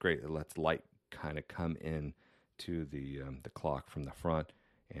think it's great. It lets light kind of come in to the clock from the front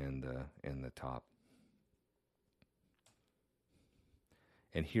and the top.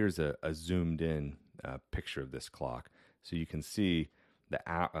 And here's a zoomed in picture of this clock, so you can see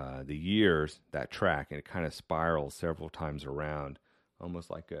the years that track, and it kind of spirals several times around, almost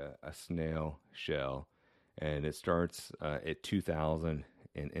like a snail shell. And it starts at 2,000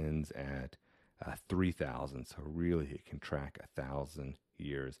 and ends at 3,000. So really, it can track 1,000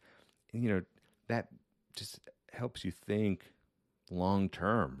 years. And, that just helps you think long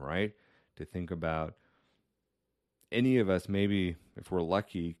term, right? To think about any of us, maybe if we're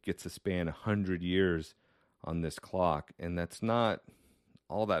lucky, gets to span 100 years on this clock. And that's not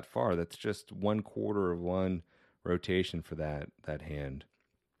all that far. That's just 1/4 of one rotation for that hand.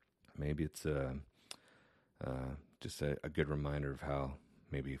 Maybe it's just a good reminder of how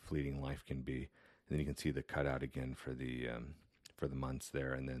maybe fleeting life can be. And then you can see the cutout again for the months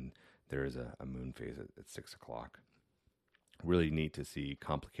there, and then there is a moon phase at 6 o'clock. Really neat to see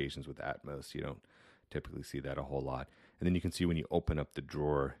complications with Atmos. You don't typically see that a whole lot. And then you can see when you open up the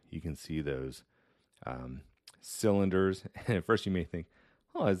drawer, you can see those cylinders. And at first you may think,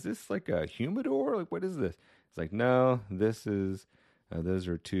 oh, is this like a humidor? Like, what is this? It's like, no, this is, those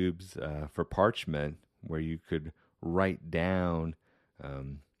are tubes for parchment where you could write down,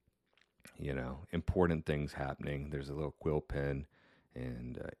 important things happening. There's a little quill pen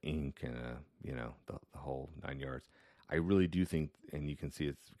and ink and, the whole 9 yards. I really do think, and you can see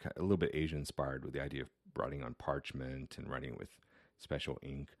it's a little bit Asian inspired with the idea of writing on parchment and writing with special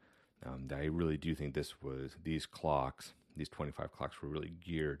ink. I really do think these clocks, these 25 clocks, were really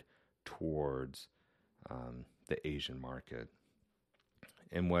geared towards the Asian market.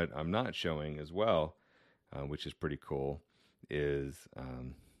 And what I'm not showing as well, which is pretty cool, is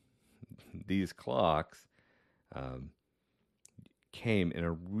these clocks came in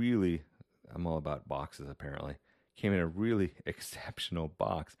a really, I'm all about boxes apparently, came in a really exceptional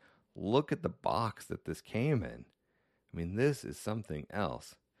box. Look at the box that this came in. I mean, this is something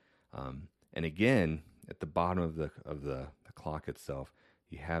else. And again, at the bottom of the clock itself,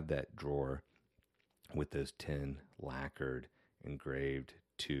 you have that drawer with those 10 lacquered, engraved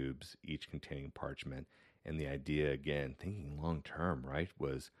tubes, each containing parchment. And the idea, again, thinking long term, right,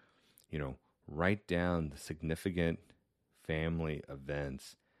 was, write down the significant family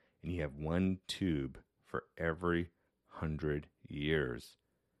events, and you have one tube for every 100 years.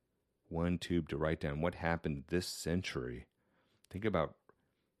 One tube to write down what happened this century. Think about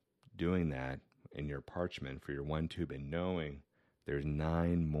doing that in your parchment for your one tube and knowing there's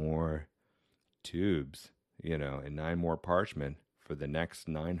 9 more tubes, and 9 more parchment for the next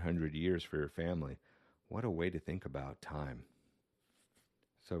 900 years for your family. What a way to think about time.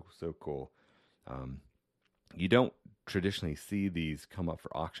 So cool. You don't traditionally see these come up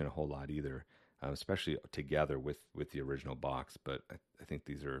for auction a whole lot either, especially together with the original box. But I think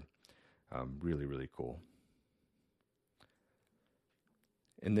these are really, really cool.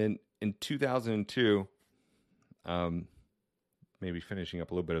 And then in 2002, maybe finishing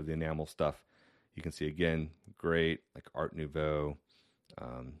up a little bit of the enamel stuff, you can see again, great like Art Nouveau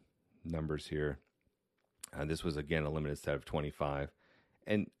numbers here. This was again a limited set of 25.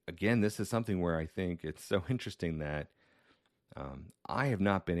 And again, this is something where I think it's so interesting that I have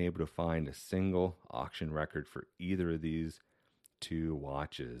not been able to find a single auction record for either of these two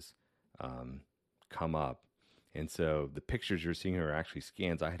watches come up. And so the pictures you're seeing here are actually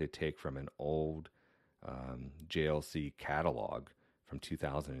scans I had to take from an old JLC catalog from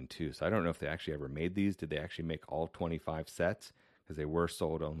 2002. So I don't know if they actually ever made these. Did they actually make all 25 sets? Because they were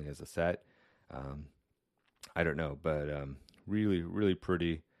sold only as a set. I don't know, but really, really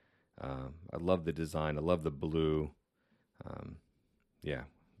pretty. I love the design. I love the blue.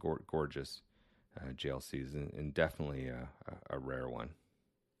 Gorgeous JLCs, and definitely a rare one.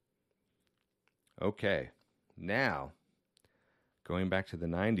 Okay, now going back to the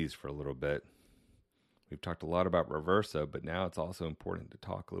 90s for a little bit. We've talked a lot about Reverso, but now it's also important to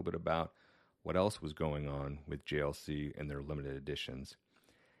talk a little bit about what else was going on with JLC and their limited editions.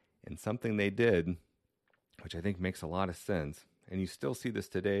 And something they did, which I think makes a lot of sense, and you still see this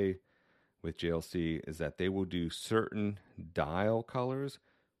today with JLC, is that they will do certain dial colors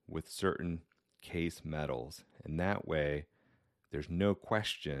with certain case metals. And that way, there's no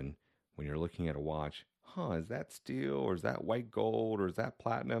question when you're looking at a watch, is that steel or is that white gold or is that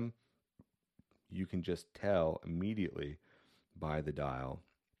platinum? You can just tell immediately by the dial.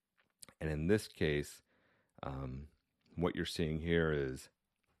 And in this case, what you're seeing here is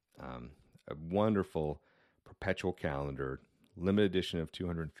a wonderful perpetual calendar, limited edition of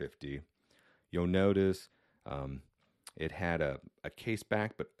 250. You'll notice it had a case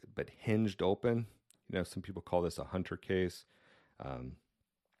back, but hinged open. Some people call this a hunter case,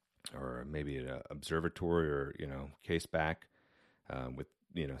 or maybe an observatory, or case back with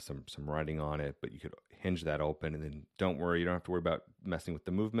some writing on it. But you could hinge that open, and then don't worry, you don't have to worry about messing with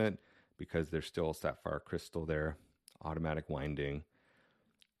the movement because there's still sapphire crystal there, automatic winding.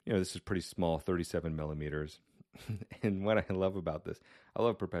 This is pretty small, 37 millimeters. And what I love about this, I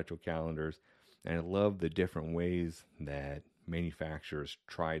love perpetual calendars, and I love the different ways that manufacturers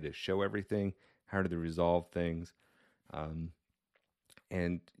try to show everything. How do they resolve things?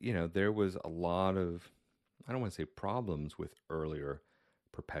 And there was a lot of, I don't want to say problems with earlier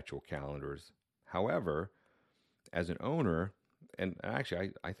perpetual calendars. However, as an owner, and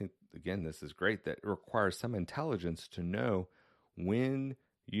actually I think, again, this is great, that it requires some intelligence to know when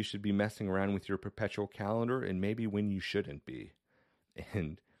you should be messing around with your perpetual calendar and maybe when you shouldn't be.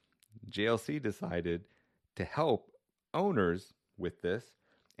 And JLC decided to help owners with this.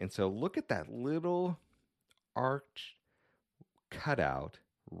 And so look at that little arch cutout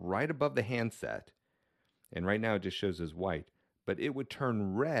right above the handset. And right now it just shows as white, but it would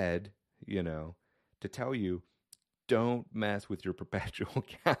turn red, to tell you, don't mess with your perpetual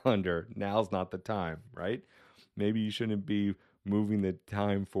calendar. Now's not the time, right? Maybe you shouldn't be moving the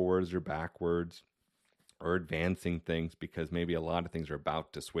time forwards or backwards or advancing things because maybe a lot of things are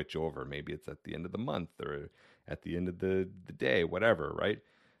about to switch over. Maybe it's at the end of the month or at the end of the day, whatever, right?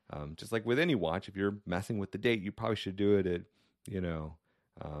 Just like with any watch, if you're messing with the date, you probably should do it at,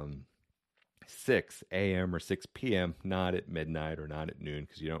 6 a.m. or 6 p.m., not at midnight or not at noon,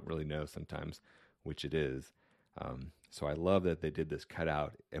 because you don't really know sometimes which it is. So I love that they did this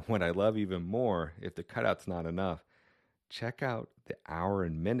cutout. And what I love even more, if the cutout's not enough, check out the hour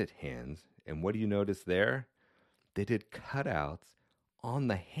and minute hands. And what do you notice there? They did cutouts on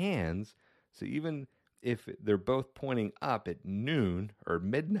the hands. So even if they're both pointing up at noon or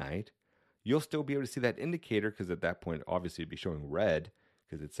midnight, you'll still be able to see that indicator, because at that point, obviously, it'd be showing red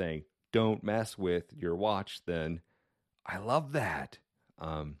because it's saying, don't mess with your watch then. I love that.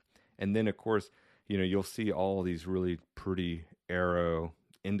 And then, of course, you'll see all these really pretty arrow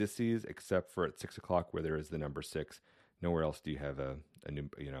indices, except for at 6 o'clock where there is the number 6. Nowhere else do you have an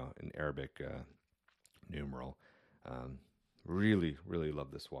Arabic numeral. Really, really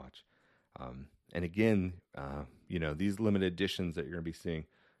love this watch. And again, these limited editions that you're going to be seeing,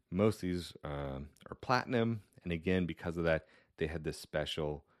 most of these are platinum. And again, because of that, they had this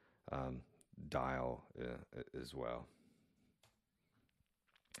special dial as well.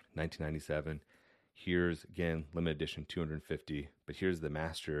 1997. Here's, again, limited edition 250. But here's the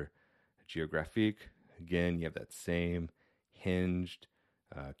Master Geographique. Again, you have that same hinged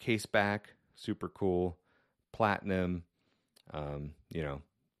case back, super cool, platinum,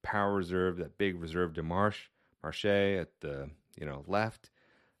 power reserve, that big reserve de marche at the left.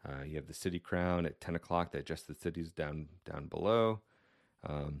 You have the city crown at 10 o'clock that adjusts the cities down below.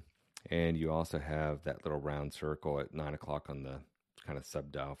 And you also have that little round circle at 9 o'clock on the kind of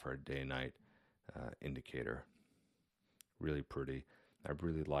sub dial for a day and night indicator. Really pretty. I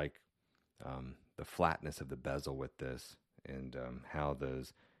really like the flatness of the bezel with this, and how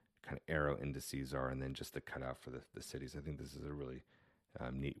those kind of arrow indices are, and then just the cutout for the cities. I think this is a really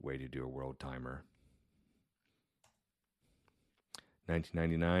neat way to do a world timer.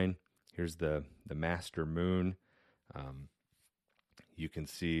 1999. Here's the Master Moon. You can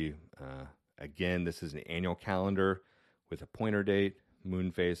see, again, this is an annual calendar with a pointer date,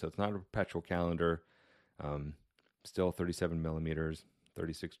 moon phase, so it's not a perpetual calendar. Still 37 millimeters,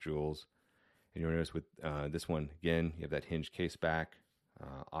 36 joules. And you'll notice with this one, again, you have that hinge case back,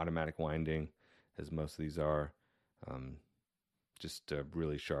 automatic winding, as most of these are. Just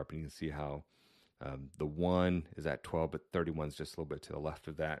really sharp. And you can see how the 1 is at 12, but 31 is just a little bit to the left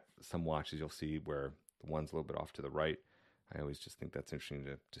of that. Some watches you'll see where the 1's a little bit off to the right. I always just think that's interesting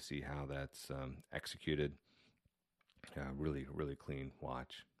to see how that's executed. Really, really clean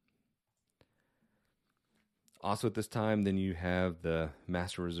watch. Also at this time, then you have the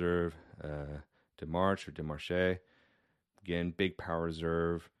Master Reserve de Marche or de Marche. Again, big power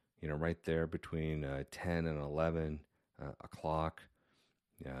reserve, right there between 10 and 11. a clock,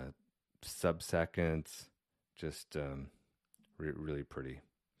 sub-seconds, just really pretty.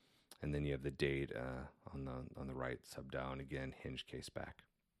 And then you have the date on the right sub-dial, and again, hinge case back.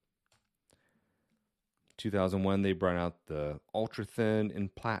 2001, they brought out the ultra thin in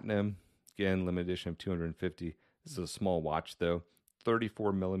platinum. Again, limited edition of 250. This is a small watch though,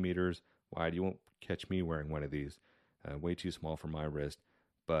 34 millimeters wide. You won't catch me wearing one of these. Way too small for my wrist.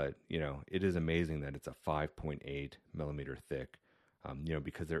 But, it is amazing that it's a 5.8 millimeter thick.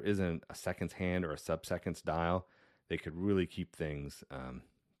 Because there isn't a seconds hand or a sub-seconds dial, they could really keep things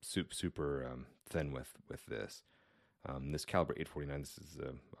super thin with this. This caliber 849, this is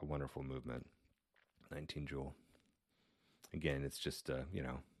a wonderful movement. 19 jewel. Again, it's just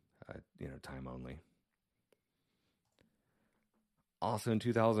time only. Also in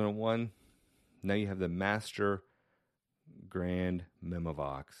 2001, now you have the Master Grand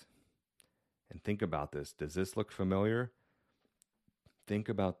Memovox. And think about this. Does this look familiar? Think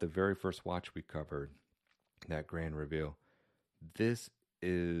about the very first watch we covered, that Grand Reveal. This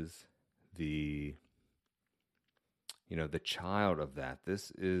is the child of that.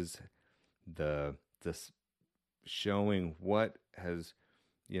 This is this showing what has,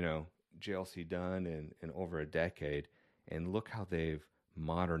 JLC done in over a decade, and look how they've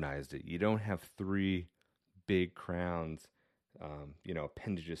modernized it. You don't have three big crowns,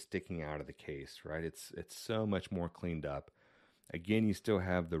 appendages sticking out of the case, right? It's so much more cleaned up. Again, you still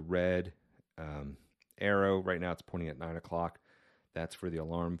have the red arrow. Right now it's pointing at 9 o'clock. That's for the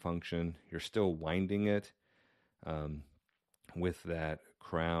alarm function. You're still winding it with that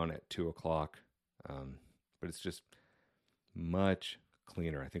crown at 2 o'clock. But it's just much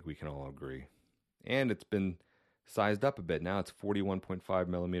cleaner. I think we can all agree. And it's been sized up a bit. Now it's 41.5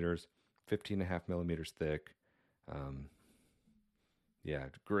 millimeters, 15.5 millimeters thick.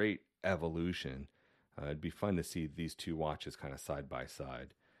 Great evolution. It'd be fun to see these two watches kind of side by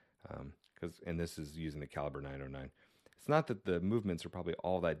side. And this is using the caliber 909. It's not that the movements are probably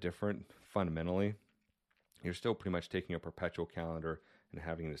all that different fundamentally. You're still pretty much taking a perpetual calendar and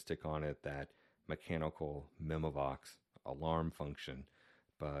having to stick on it that mechanical Memovox alarm function.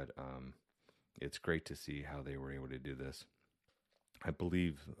 But it's great to see how they were able to do this. I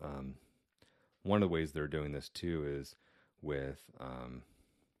believe one of the ways they're doing this too is with,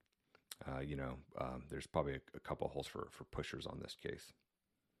 there's probably a couple holes for pushers on this case.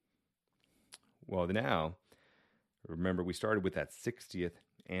 Well, now, remember we started with that 60th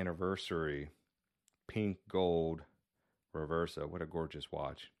anniversary pink gold Reverso. What a gorgeous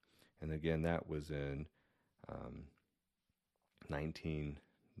watch. And again, that was in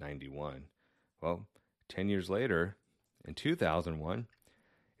 1991. Well, 10 years later, in 2001,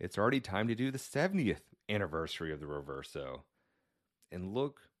 it's already time to do the 70th anniversary of the Reverso. And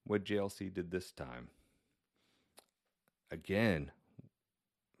look what JLC did this time. Again,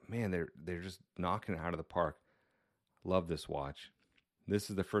 man, they're just knocking it out of the park. Love this watch. This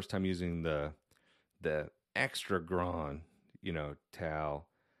is the first time using the extra grand, Tau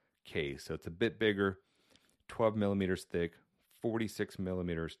case. So it's a bit bigger, 12 millimeters thick, 46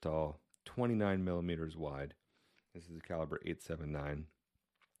 millimeters tall, 29 millimeters wide. This is a caliber 879.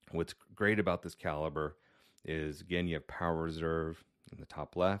 What's great about this caliber is, again, you have power reserve in the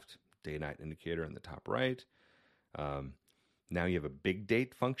top left, day-night indicator in the top right. Now you have a big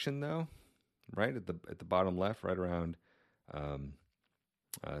date function, though, right at the bottom left, right around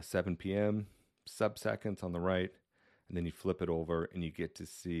 7 p.m., sub-seconds on the right. And then you flip it over and you get to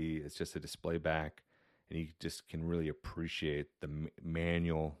see it's just a display back, and you just can really appreciate the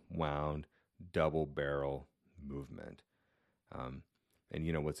manual wound double barrel movement.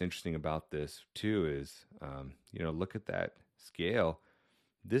 And what's interesting about this too is, look at that scale.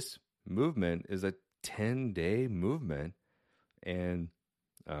 This movement is a 10-day movement, and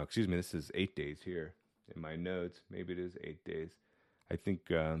this is 8 days here in my notes. Maybe it is 8 days. I think,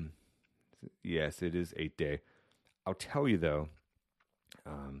 yes, it is 8 day. I'll tell you though,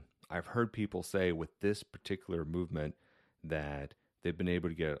 I've heard people say with this particular movement that they've been able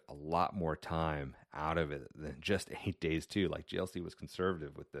to get a lot more time out of it than just 8 days too. Like JLC was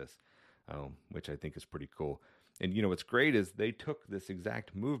conservative with this, which I think is pretty cool. And what's great is they took this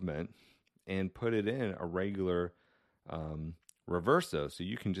exact movement and put it in a regular Reverso. So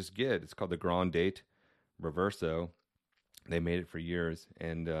you can just it's called the Grand Date Reverso. They made it for years.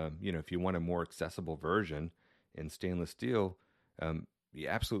 And, if you want a more accessible version in stainless steel, you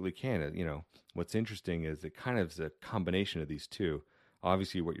absolutely can. What's interesting is it kind of is a combination of these two.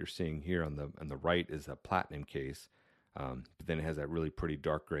 Obviously, what you're seeing here on the right is a platinum case, but then it has that really pretty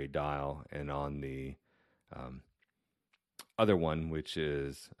dark gray dial. And on the other one, which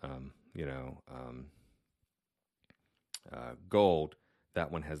is, gold,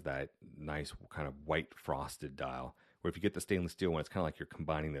 that one has that nice kind of white frosted dial. Where if you get the stainless steel one, it's kind of like you're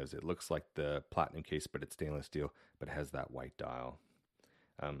combining those. It looks like the platinum case, but it's stainless steel, but it has that white dial.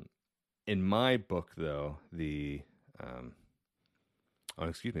 In my book, though, it's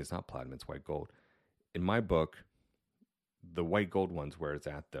not platinum, it's white gold. In my book, the white gold one's where it's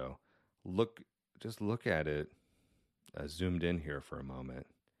at, though. Just look at it zoomed in here for a moment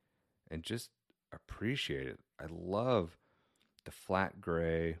and just appreciate it. I love the flat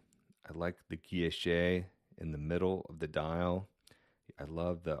gray. I like the guilloche in the middle of the dial. I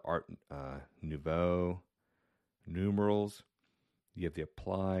love the Art Nouveau numerals. You have the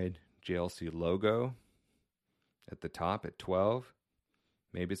applied JLC logo at the top at 12.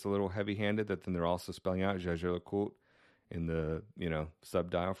 Maybe it's a little heavy-handed that then they're also spelling out Jaeger-LeCoultre in the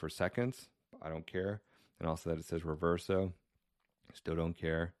sub-dial for seconds. I don't care. And also that it says reverso. Still don't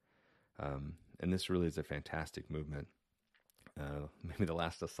care. And this really is a fantastic movement. Maybe the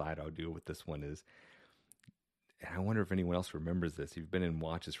last aside I'll do with this one is, and I wonder if anyone else remembers this. If you've been in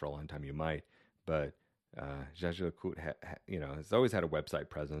watches for a long time, you might. But Jaeger-LeCoultre, has always had a website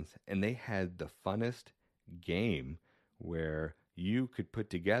presence, and they had the funnest game where you could put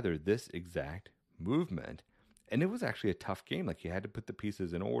together this exact movement. And it was actually a tough game. Like, you had to put the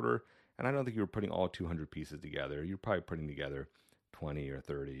pieces in order. And I don't think you were putting all 200 pieces together. You're probably putting together 20 or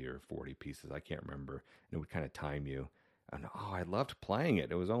 30 or 40 pieces. I can't remember. And it would kind of time you. And I loved playing it.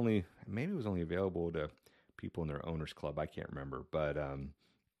 Maybe it was only available to people in their owners club. I can't remember. But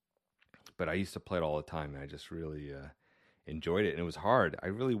I used to play it all the time, and I just really enjoyed it. And it was hard. I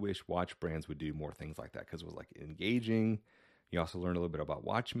really wish watch brands would do more things like that, because it was like engaging. You also learned a little bit about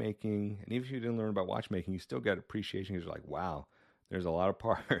watchmaking. And even if you didn't learn about watchmaking, you still got appreciation, because you're like, wow, there's a lot of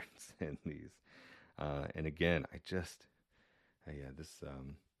parts in these. And again,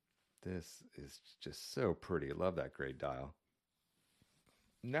 this is just so pretty. I love that gray dial.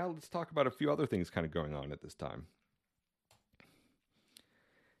 Now let's talk about a few other things kind of going on at this time.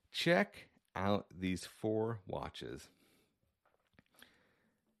 Check out these 4 watches.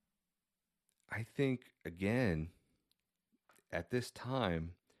 I think, again, at this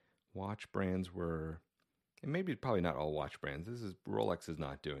time, watch brands were, and maybe probably not all watch brands, Rolex is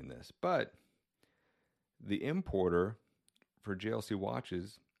not doing this, but the importer for JLC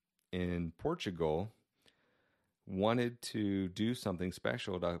watches in Portugal wanted to do something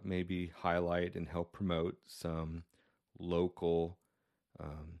special to maybe highlight and help promote some local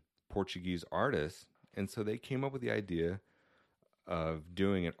Portuguese artists. And so they came up with the idea of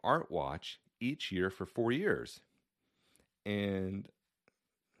doing an art watch each year for 4 years. And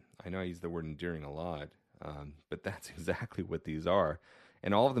I know I use the word endearing a lot, but that's exactly what these are.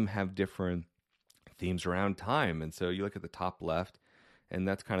 And all of them have different themes around time. And so you look at the top left, and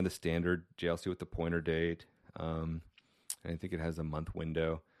that's kind of the standard JLC with the pointer date. And I think it has a month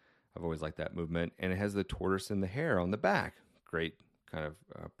window. I've always liked that movement. And it has the tortoise and the hare on the back. Great kind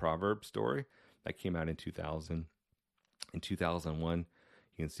of proverb story. That came out in 2000. In 2001,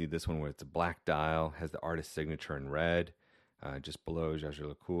 you can see this one where it's a black dial, has the artist's signature in red, just below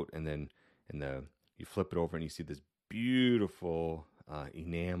Jaeger-LeCoultre. And then you flip it over and you see this beautiful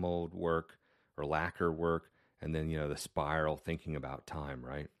enameled work or lacquer work. And then, the spiral, thinking about time,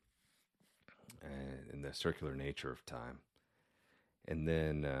 right? And the circular nature of time. And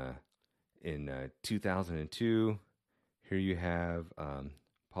then in 2002, here you have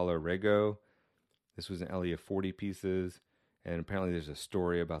Paulo Rego. This was an LE of 40 pieces. And apparently there's a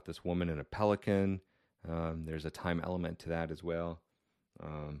story about this woman and a pelican. There's a time element to that as well.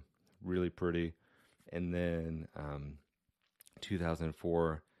 Really pretty. And then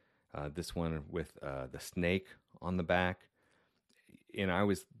 2004, this one with the snake on the back. And I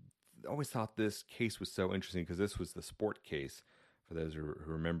always thought this case was so interesting, because this was the sport case, for those who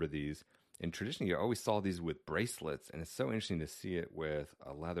remember these. And traditionally, you always saw these with bracelets, and it's so interesting to see it with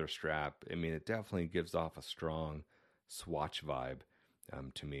a leather strap. I mean, it definitely gives off a strong swatch vibe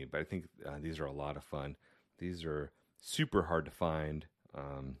to me. But I think these are a lot of fun. These are super hard to find,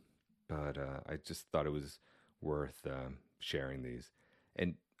 but I just thought it was worth sharing these.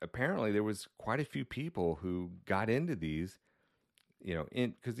 And apparently, there was quite a few people who got into these.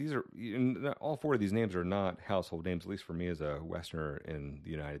 Because these are, all 4 of these names are not household names, at least for me as a Westerner in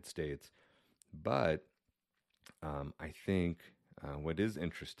the United States. But I think what is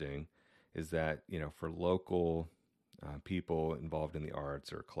interesting is that, for local people involved in the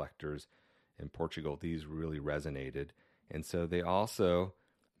arts or collectors in Portugal, these really resonated. And so they also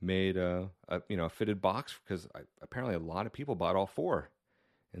made a fitted box, because apparently a lot of people bought all 4.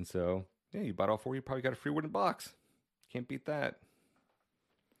 And so, yeah, you bought all 4, you probably got a free wooden box. Can't beat that.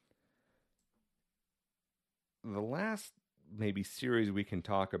 the last maybe series we can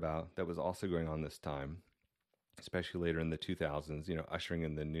talk about that was also going on this time, especially later in the 2000s, ushering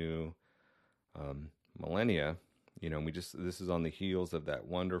in the new millennia, and this is on the heels of that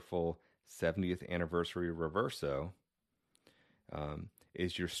wonderful 70th anniversary Reverso,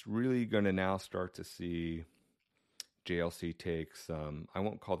 is you're really going to now start to see JLC take some, I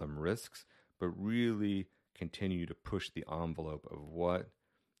won't call them risks, but really continue to push the envelope of what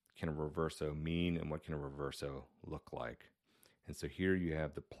can a Reverso mean and what can a Reverso look like. And so here you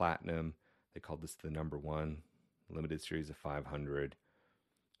have the Platinum. They called this the number 1 limited series of 500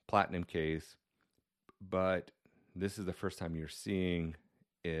 Platinum case. But this is the first time you're seeing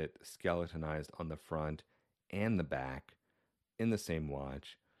it skeletonized on the front and the back in the same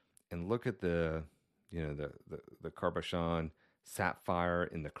watch. And look at the cabochon sapphire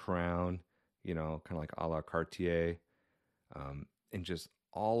in the crown, kind of like a la Cartier, and just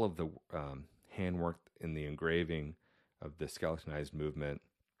all of the handwork in the engraving of the skeletonized movement.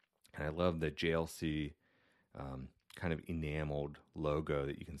 And I love the JLC kind of enameled logo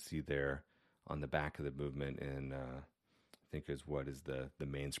that you can see there on the back of the movement, and I think is what is the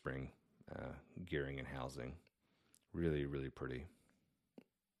mainspring gearing and housing. Really, really pretty.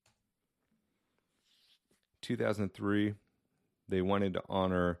 2003, they wanted to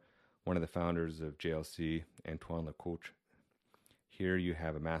honor one of the founders of JLC, Jaeger-LeCoultre. Here you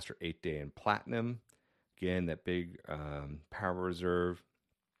have a Master 8-Day in Platinum. Again, that big power reserve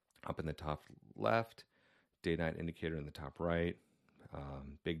up in the top left, day-night indicator in the top right,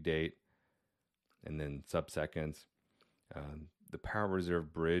 big date, and then sub-seconds. The power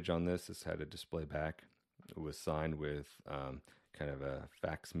reserve bridge on this has had a display back. It was signed with kind of a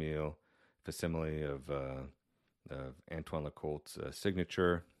facsimile of Jaeger-LeCoultre's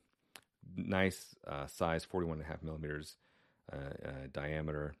signature. Nice size, 41.5 millimeters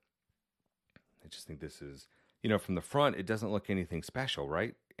diameter. I just think this is, from the front, it doesn't look anything special,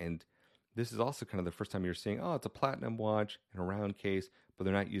 right? And this is also kind of the first time you're seeing, it's a platinum watch in a round case, but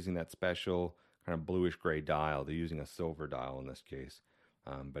they're not using that special kind of bluish gray dial. They're using a silver dial in this case,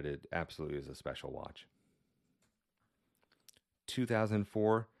 but it absolutely is a special watch.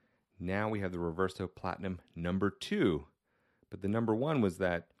 2004, now we have the Reverso Platinum number 2, but the number 1 was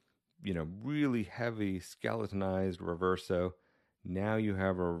that, really heavy skeletonized Reverso. Now you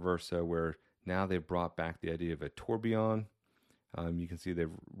have a Reverso where now they've brought back the idea of a tourbillon. You can see they've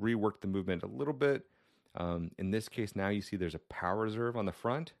reworked the movement a little bit. In this case, now you see there's a power reserve on the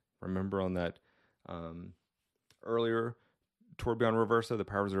front. Remember on that earlier tourbillon Reverso, the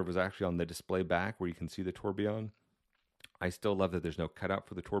power reserve was actually on the display back where you can see the tourbillon. I still love that there's no cutout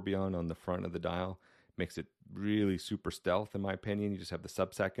for the tourbillon on the front of the dial. Makes it really super stealth, in my opinion. You just have the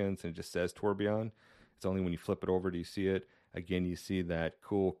sub-seconds and it just says tourbillon. It's only when you flip it over do you see it. Again, you see that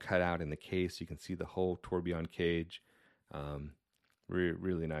cool cutout in the case. You can see the whole tourbillon cage.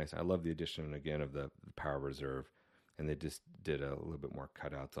 Really nice. I love the addition, again, of the power reserve. And they just did a little bit more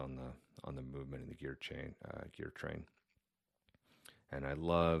cutouts on the movement in the gear train. And I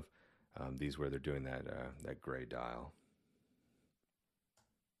love these where they're doing that gray dial.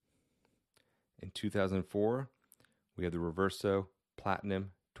 In 2004, we have the Reverso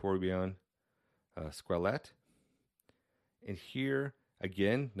Platinum Tourbillon Squelette. And here,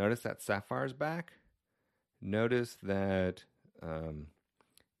 again, notice that sapphire's back. Notice that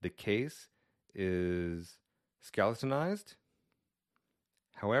the case is skeletonized.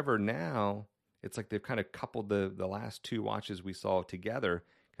 However, now it's like they've kind of coupled the last two watches we saw together,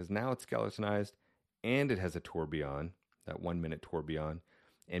 because now it's skeletonized and it has a tourbillon, that 1 minute tourbillon.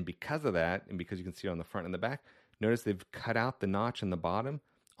 And because of that, and because you can see it on the front and the back, notice they've cut out the notch in the bottom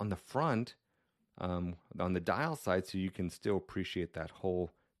on the front, on the dial side, so you can still appreciate that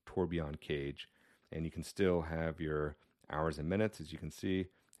whole tourbillon cage. And you can still have your hours and minutes, as you can see,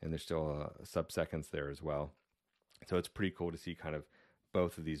 and there's still sub-seconds there as well. So it's pretty cool to see kind of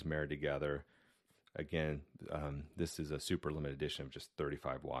both of these married together. Again, this is a super limited edition of just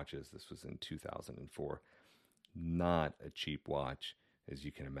 35 watches. This was in 2004. Not a cheap watch, as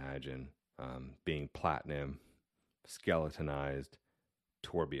you can imagine, being platinum, skeletonized,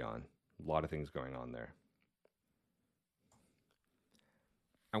 tourbillon. A lot of things going on there.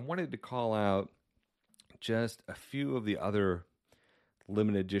 I wanted to call out just a few of the other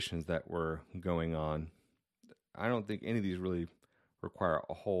limited editions that were going on. I don't think any of these really require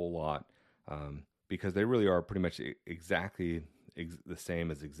a whole lot, because they really are pretty much exactly the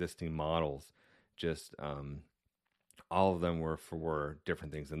same as existing models. Just all of them were for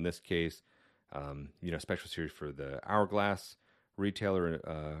different things. In this case, special series for the Hourglass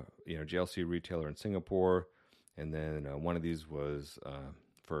retailer, JLC retailer in Singapore. And then one of these was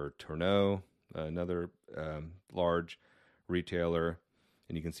for Tourneau, another large retailer.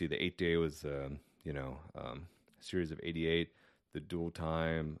 And you can see the 8-day was, a series of 88. The dual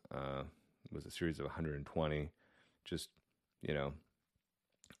time was a series of 120. Just,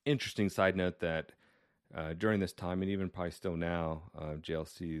 interesting side note that during this time, and even probably still now,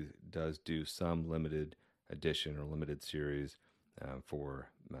 JLC does do some limited edition or limited series for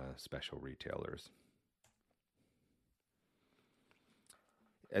special retailers.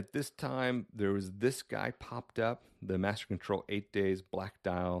 At this time, there was this guy popped up, the Master Control 8 Days Black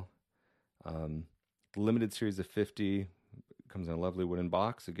Dial, limited series of 50. Comes in a lovely wooden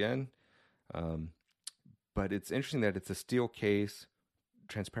box again. But it's interesting that it's a steel case,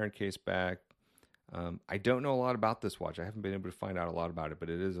 transparent case back. I don't know a lot about this watch. I haven't been able to find out a lot about it, but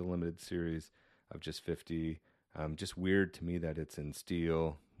it is a limited series of just 50. Just weird to me that it's in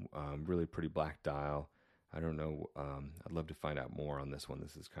steel, really pretty black dial. I don't know. I'd love to find out more on this one.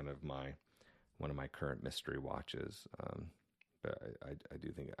 This is kind of one of my current mystery watches. But I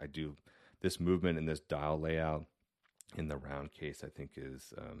do think this movement and this dial layout in the round case, I think,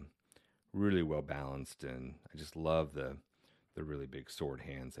 is really well balanced, and I just love the really big sword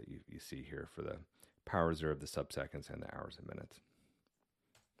hands that you see here for the power reserve, the sub-seconds, and the hours and minutes.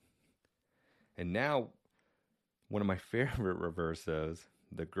 And now, one of my favorite reversos,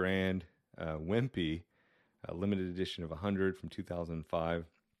 the Grand Wimpy, limited edition of 100 from 2005.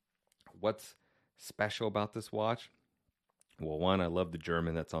 What's special about this watch? Well, one, I love the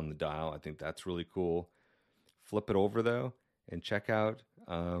German that's on the dial. I think that's really cool. Flip it over, though, and check out.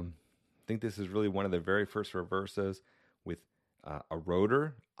 I think this is really one of the very first reversos with a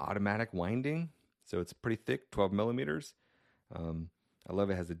rotor, automatic winding. So it's pretty thick, 12 millimeters. I love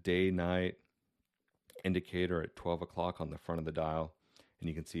it. It has a day-night indicator at 12 o'clock on the front of the dial. And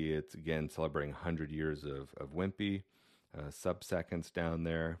you can see it's, again, celebrating 100 years of Wimpy, sub-seconds down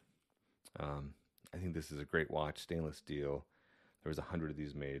there. I think this is a great watch, stainless steel. There was 100 of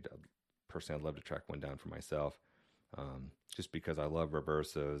these made. Personally, I'd love to track one down for myself, just because I love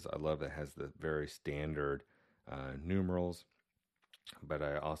reversos. I love it has the very standard numerals, but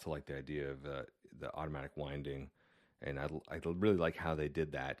I also like the idea of the automatic winding, and I really like how they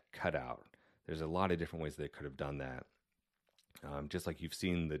did that cutout. There's a lot of different ways they could have done that. Just like you've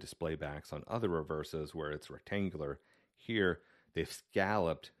seen the display backs on other reversos where it's rectangular, here they've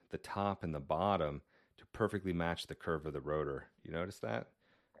scalloped the top and the bottom to perfectly match the curve of the rotor. You notice that?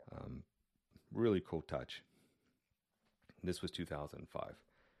 Really cool touch. This was 2005.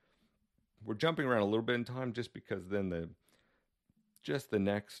 We're jumping around a little bit in time just because then the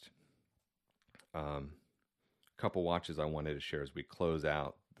next couple watches I wanted to share as we close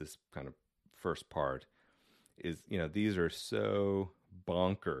out this kind of first part is, these are so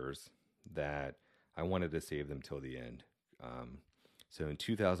bonkers that I wanted to save them till the end. So in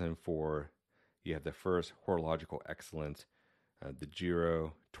 2004, you have the first horological excellence, the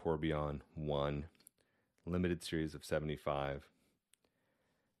Giro Tourbillon 1, limited series of 75.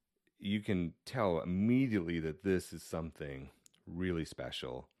 You can tell immediately that this is something really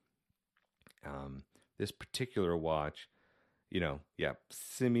special. This particular watch,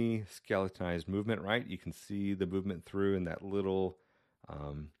 semi-skeletonized movement, right? You can see the movement through in that little,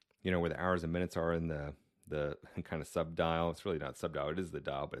 where the hours and minutes are in the kind of sub-dial. It's really not sub-dial, it is the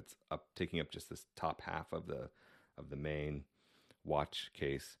dial, but it's taking up just this top half of the main watch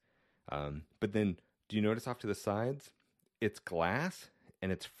case. But then, do you notice off to the sides? It's glass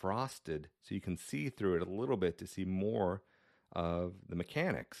and it's frosted, so you can see through it a little bit to see more of the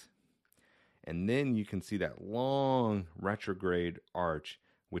mechanics. And then you can see that long retrograde arch,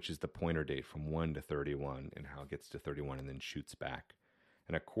 which is the pointer date from 1 to 31, and how it gets to 31 and then shoots back.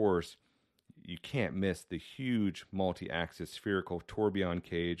 And of course, you can't miss the huge multi-axis spherical tourbillon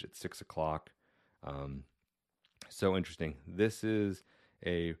cage at 6 o'clock. So interesting. This is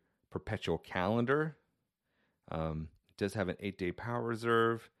a perpetual calendar. It does have an 8-day power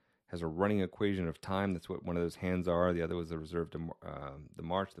reserve. Has a running equation of time. That's what one of those hands are. The other was the reserve to the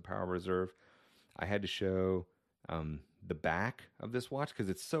March, the power reserve. I had to show the back of this watch because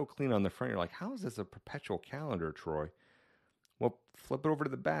it's so clean on the front. You're like, how is this a perpetual calendar, Troy? Well, flip it over to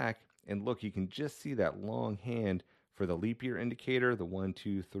the back and look, you can just see that long hand for the leap year indicator, the 1,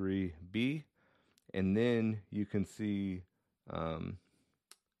 2, 3, B. And then you can see the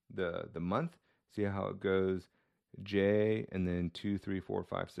month. See how it goes J, and then 2, 3, 4,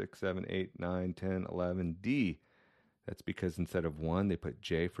 5, 6, 7, 8, 9, 10, 11, D. That's because instead of 1, they put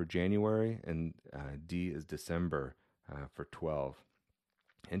J for January, and D is December for 12.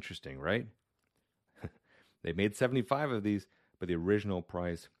 Interesting, right? They made 75 of these, but the original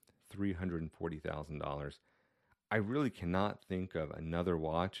price, $340,000. I really cannot think of another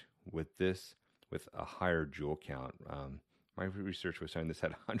watch with this with a higher jewel count. My research was showing this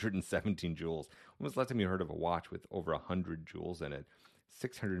had 117 jewels. When was the last time you heard of a watch with over 100 jewels in it?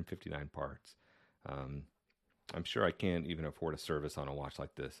 659 parts. I'm sure I can't even afford a service on a watch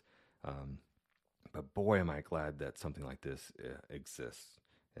like this. But boy, am I glad that something like this exists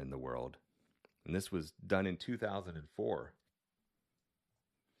in the world. And this was done in 2004.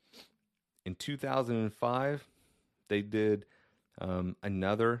 In 2005, they did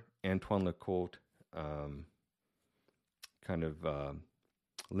another Antoine Lecoultre kind of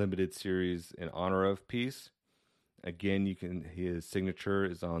limited series in honor of piece. Again, his signature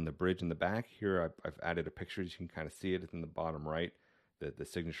is on the bridge in the back. Here, I've added a picture. You can kind of see it in the bottom right. The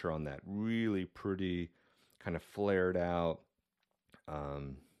signature on that really pretty, kind of flared out,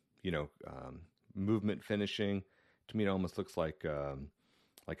 movement finishing. To me, it almost looks like a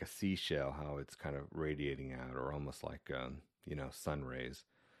seashell, how it's kind of radiating out, or almost like sun rays,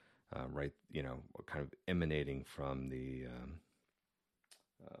 right? Kind of emanating from the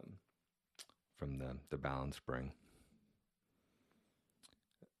balance spring.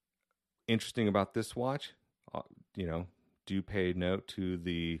 Interesting about this watch, do pay note to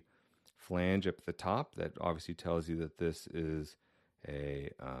the flange up at the top. That obviously tells you that this is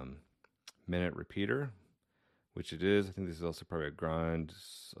a minute repeater, which it is. I think this is also probably a Grand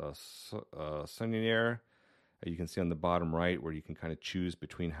Sonnier. You can see on the bottom right where you can kind of choose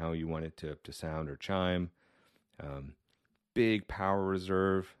between how you want it to sound or chime. Big power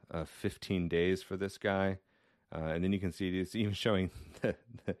reserve, 15 days for this guy. And then you can see it's even showing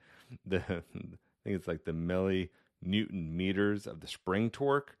the I think it's like the millinewton meters of the spring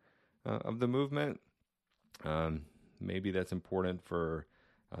torque of the movement. Maybe that's important for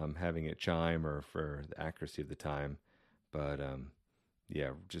having it chime or for the accuracy of the time. But yeah,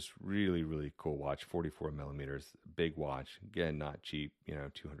 just really, really cool watch. 44 millimeters, big watch. Again, not cheap,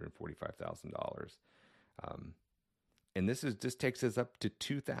 $245,000. And this takes us up to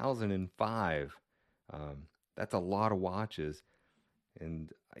 2005. That's a lot of watches.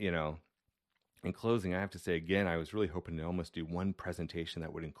 And, in closing, I have to say again, I was really hoping to almost do one presentation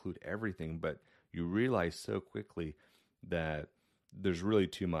that would include everything, but you realize so quickly that there's really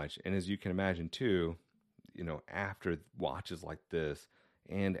too much. And as you can imagine too, after watches like this,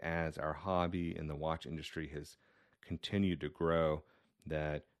 and as our hobby in the watch industry has continued to grow,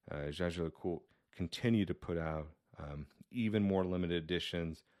 that Jaeger-LeCoultre continue to put out even more limited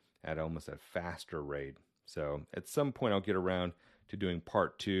editions at almost a faster rate. So at some point I'll get around to doing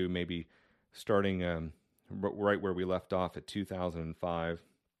part 2, maybe starting right where we left off at 2005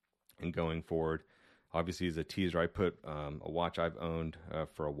 and going forward. Obviously, as a teaser, I put a watch I've owned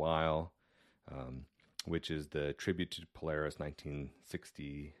for a while, which is the Tribute to Polaris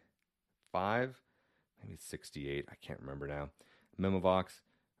 1965, maybe 68, I can't remember now. Memovox,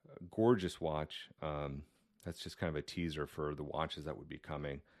 gorgeous watch. That's just kind of a teaser for the watches that would be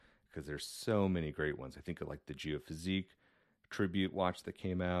coming, because there's so many great ones. I think of like the Geophysique Tribute watch that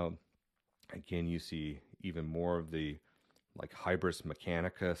came out. Again, you see even more of the like Hybris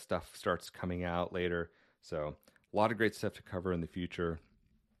Mechanica stuff starts coming out later. So a lot of great stuff to cover in the future.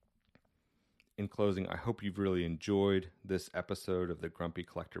 In closing, I hope you've really enjoyed this episode of the Grumpy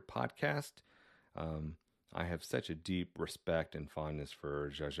Collector podcast. I have such a deep respect and fondness for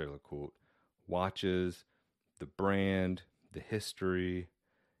Jaeger-LeCoultre watches, the brand, the history,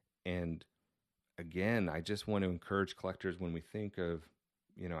 and again, I just want to encourage collectors when we think of,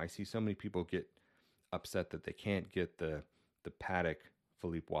 I see so many people get upset that they can't get the Patek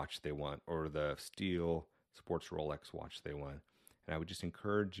Philippe watch they want, or the steel sports Rolex watch they want. And I would just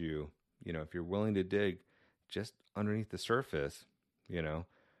encourage you, if you're willing to dig just underneath the surface, go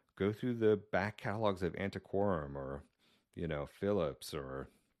through the back catalogs of Antiquorum or, Phillips or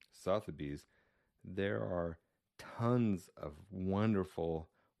Sotheby's. There are tons of wonderful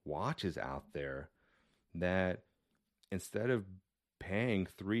watches out there that instead of paying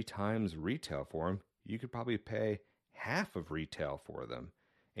 3 times retail for them, you could probably pay half of retail for them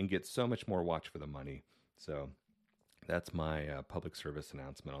and get so much more watch for the money. So that's my public service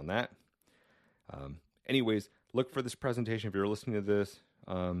announcement on that. Anyways, look for this presentation. If you're listening to this,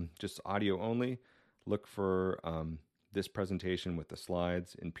 just audio only, look for this presentation with the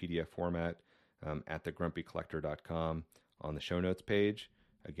slides in PDF format at thegrumpycollector.com on the show notes page.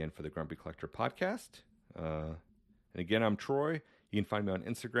 Again, for the Grumpy Collector podcast. And again, I'm Troy. You can find me on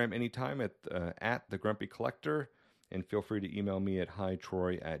Instagram anytime at the Grumpy Collector, and feel free to email me at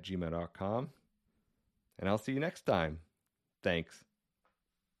hitroy@gmail.com. And I'll see you next time. Thanks.